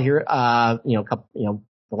 Played well here. The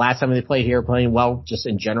last time they played here, playing well just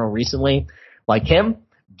in general recently. Like him.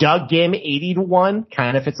 Doug Gim, 80-1,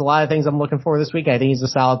 kind of fits a lot of things I'm looking for this week. I think he's a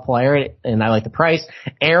solid player, and I like the price.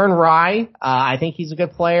 Aaron Rye, I think he's a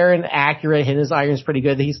good player and accurate. Hitting his irons pretty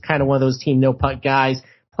good. He's kind of one of those team no putt guys,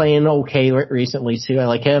 playing okay recently too. I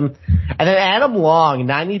like him. And then Adam Long,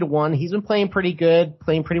 90-1. He's been playing pretty good,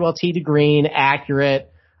 playing pretty well tee to green,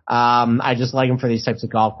 accurate. I just like him for these types of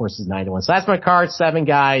golf courses, 90-1. So that's my card, 7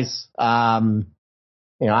 guys.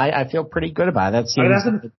 I feel pretty good about it.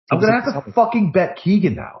 I'm gonna have to fucking bet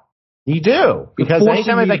Keegan now. You do, because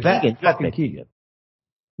anytime I bet Keegan,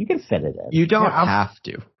 you can fit it in. You don't have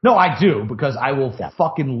to. No, I do, because I will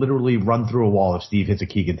fucking literally run through a wall if Steve hits a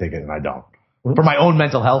Keegan ticket and I don't. Mm-hmm. For my own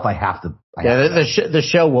mental health, I have to. The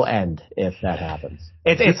show will end if that happens.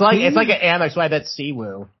 It's like an Amex. So I bet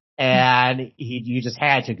Siwoo. And you just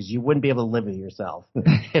had to, because you wouldn't be able to live with yourself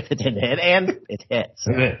if it didn't hit, and it hit.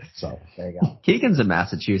 So there you go. Keegan's a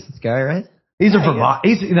Massachusetts guy, right? He's a Vermont.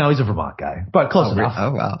 He's a Vermont guy, but close enough.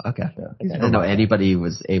 Oh wow, okay. Yeah, I didn't know anybody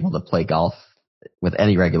was able to play golf with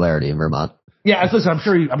any regularity in Vermont. Yeah, listen,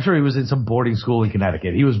 I'm sure he was in some boarding school in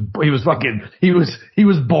Connecticut. He was born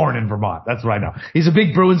in Vermont. That's what I know. He's a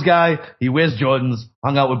big Bruins guy. He wears Jordans.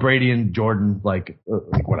 Hung out with Brady and Jordan, like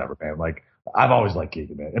whatever, man. Like. I've always liked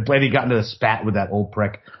Keegan, man. And Brady got into the spat with that old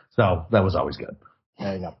prick, so that was always good.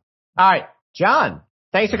 There you go. All right, John,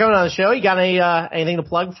 thanks for coming on the show. You got anything to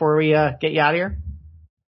plug before we get you out of here?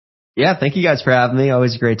 Yeah, thank you guys for having me.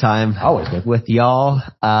 Always a great time. Always good. With y'all.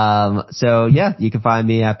 So yeah, you can find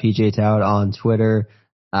me at PJ Tout on Twitter.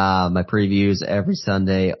 My previews every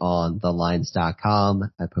Sunday on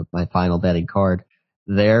thelines.com. I put my final betting card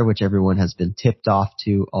there, which everyone has been tipped off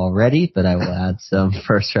to already, but I will add some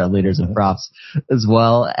first round leaders and props as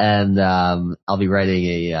well. And I'll be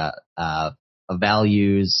writing a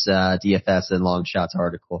values DFS and long shots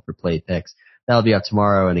article for Play Picks. That'll be up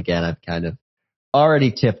tomorrow. And again, I've kind of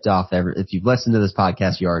already tipped off if you've listened to this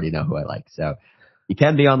podcast, you already know who I like. So you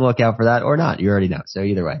can be on the lookout for that or not. You already know. So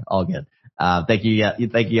either way, all good. Thank you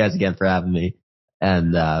guys again for having me,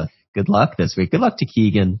 and good luck this week. Good luck to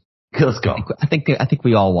Keegan. Let's go. I think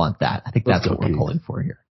we all want that. I think that's what we're pulling for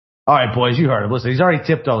here. All right, boys, you heard him. Listen, he's already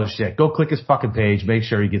tipped all this shit. Go click his fucking page. Make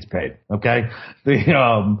sure he gets paid. Okay.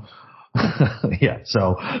 Yeah.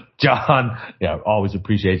 So, John, always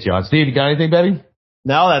appreciate you on. Steve, you got anything, baby?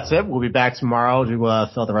 No, that's it. We'll be back tomorrow to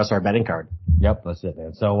fill out the rest of our betting card. Yep, that's it,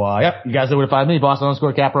 man. So, you guys know where to find me,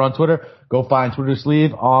 Boston_Capper on Twitter. Go find Twitter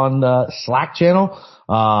Sleeve on Slack channel.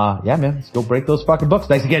 Man, let's go break those fucking books.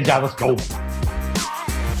 Thanks again, John. Let's go.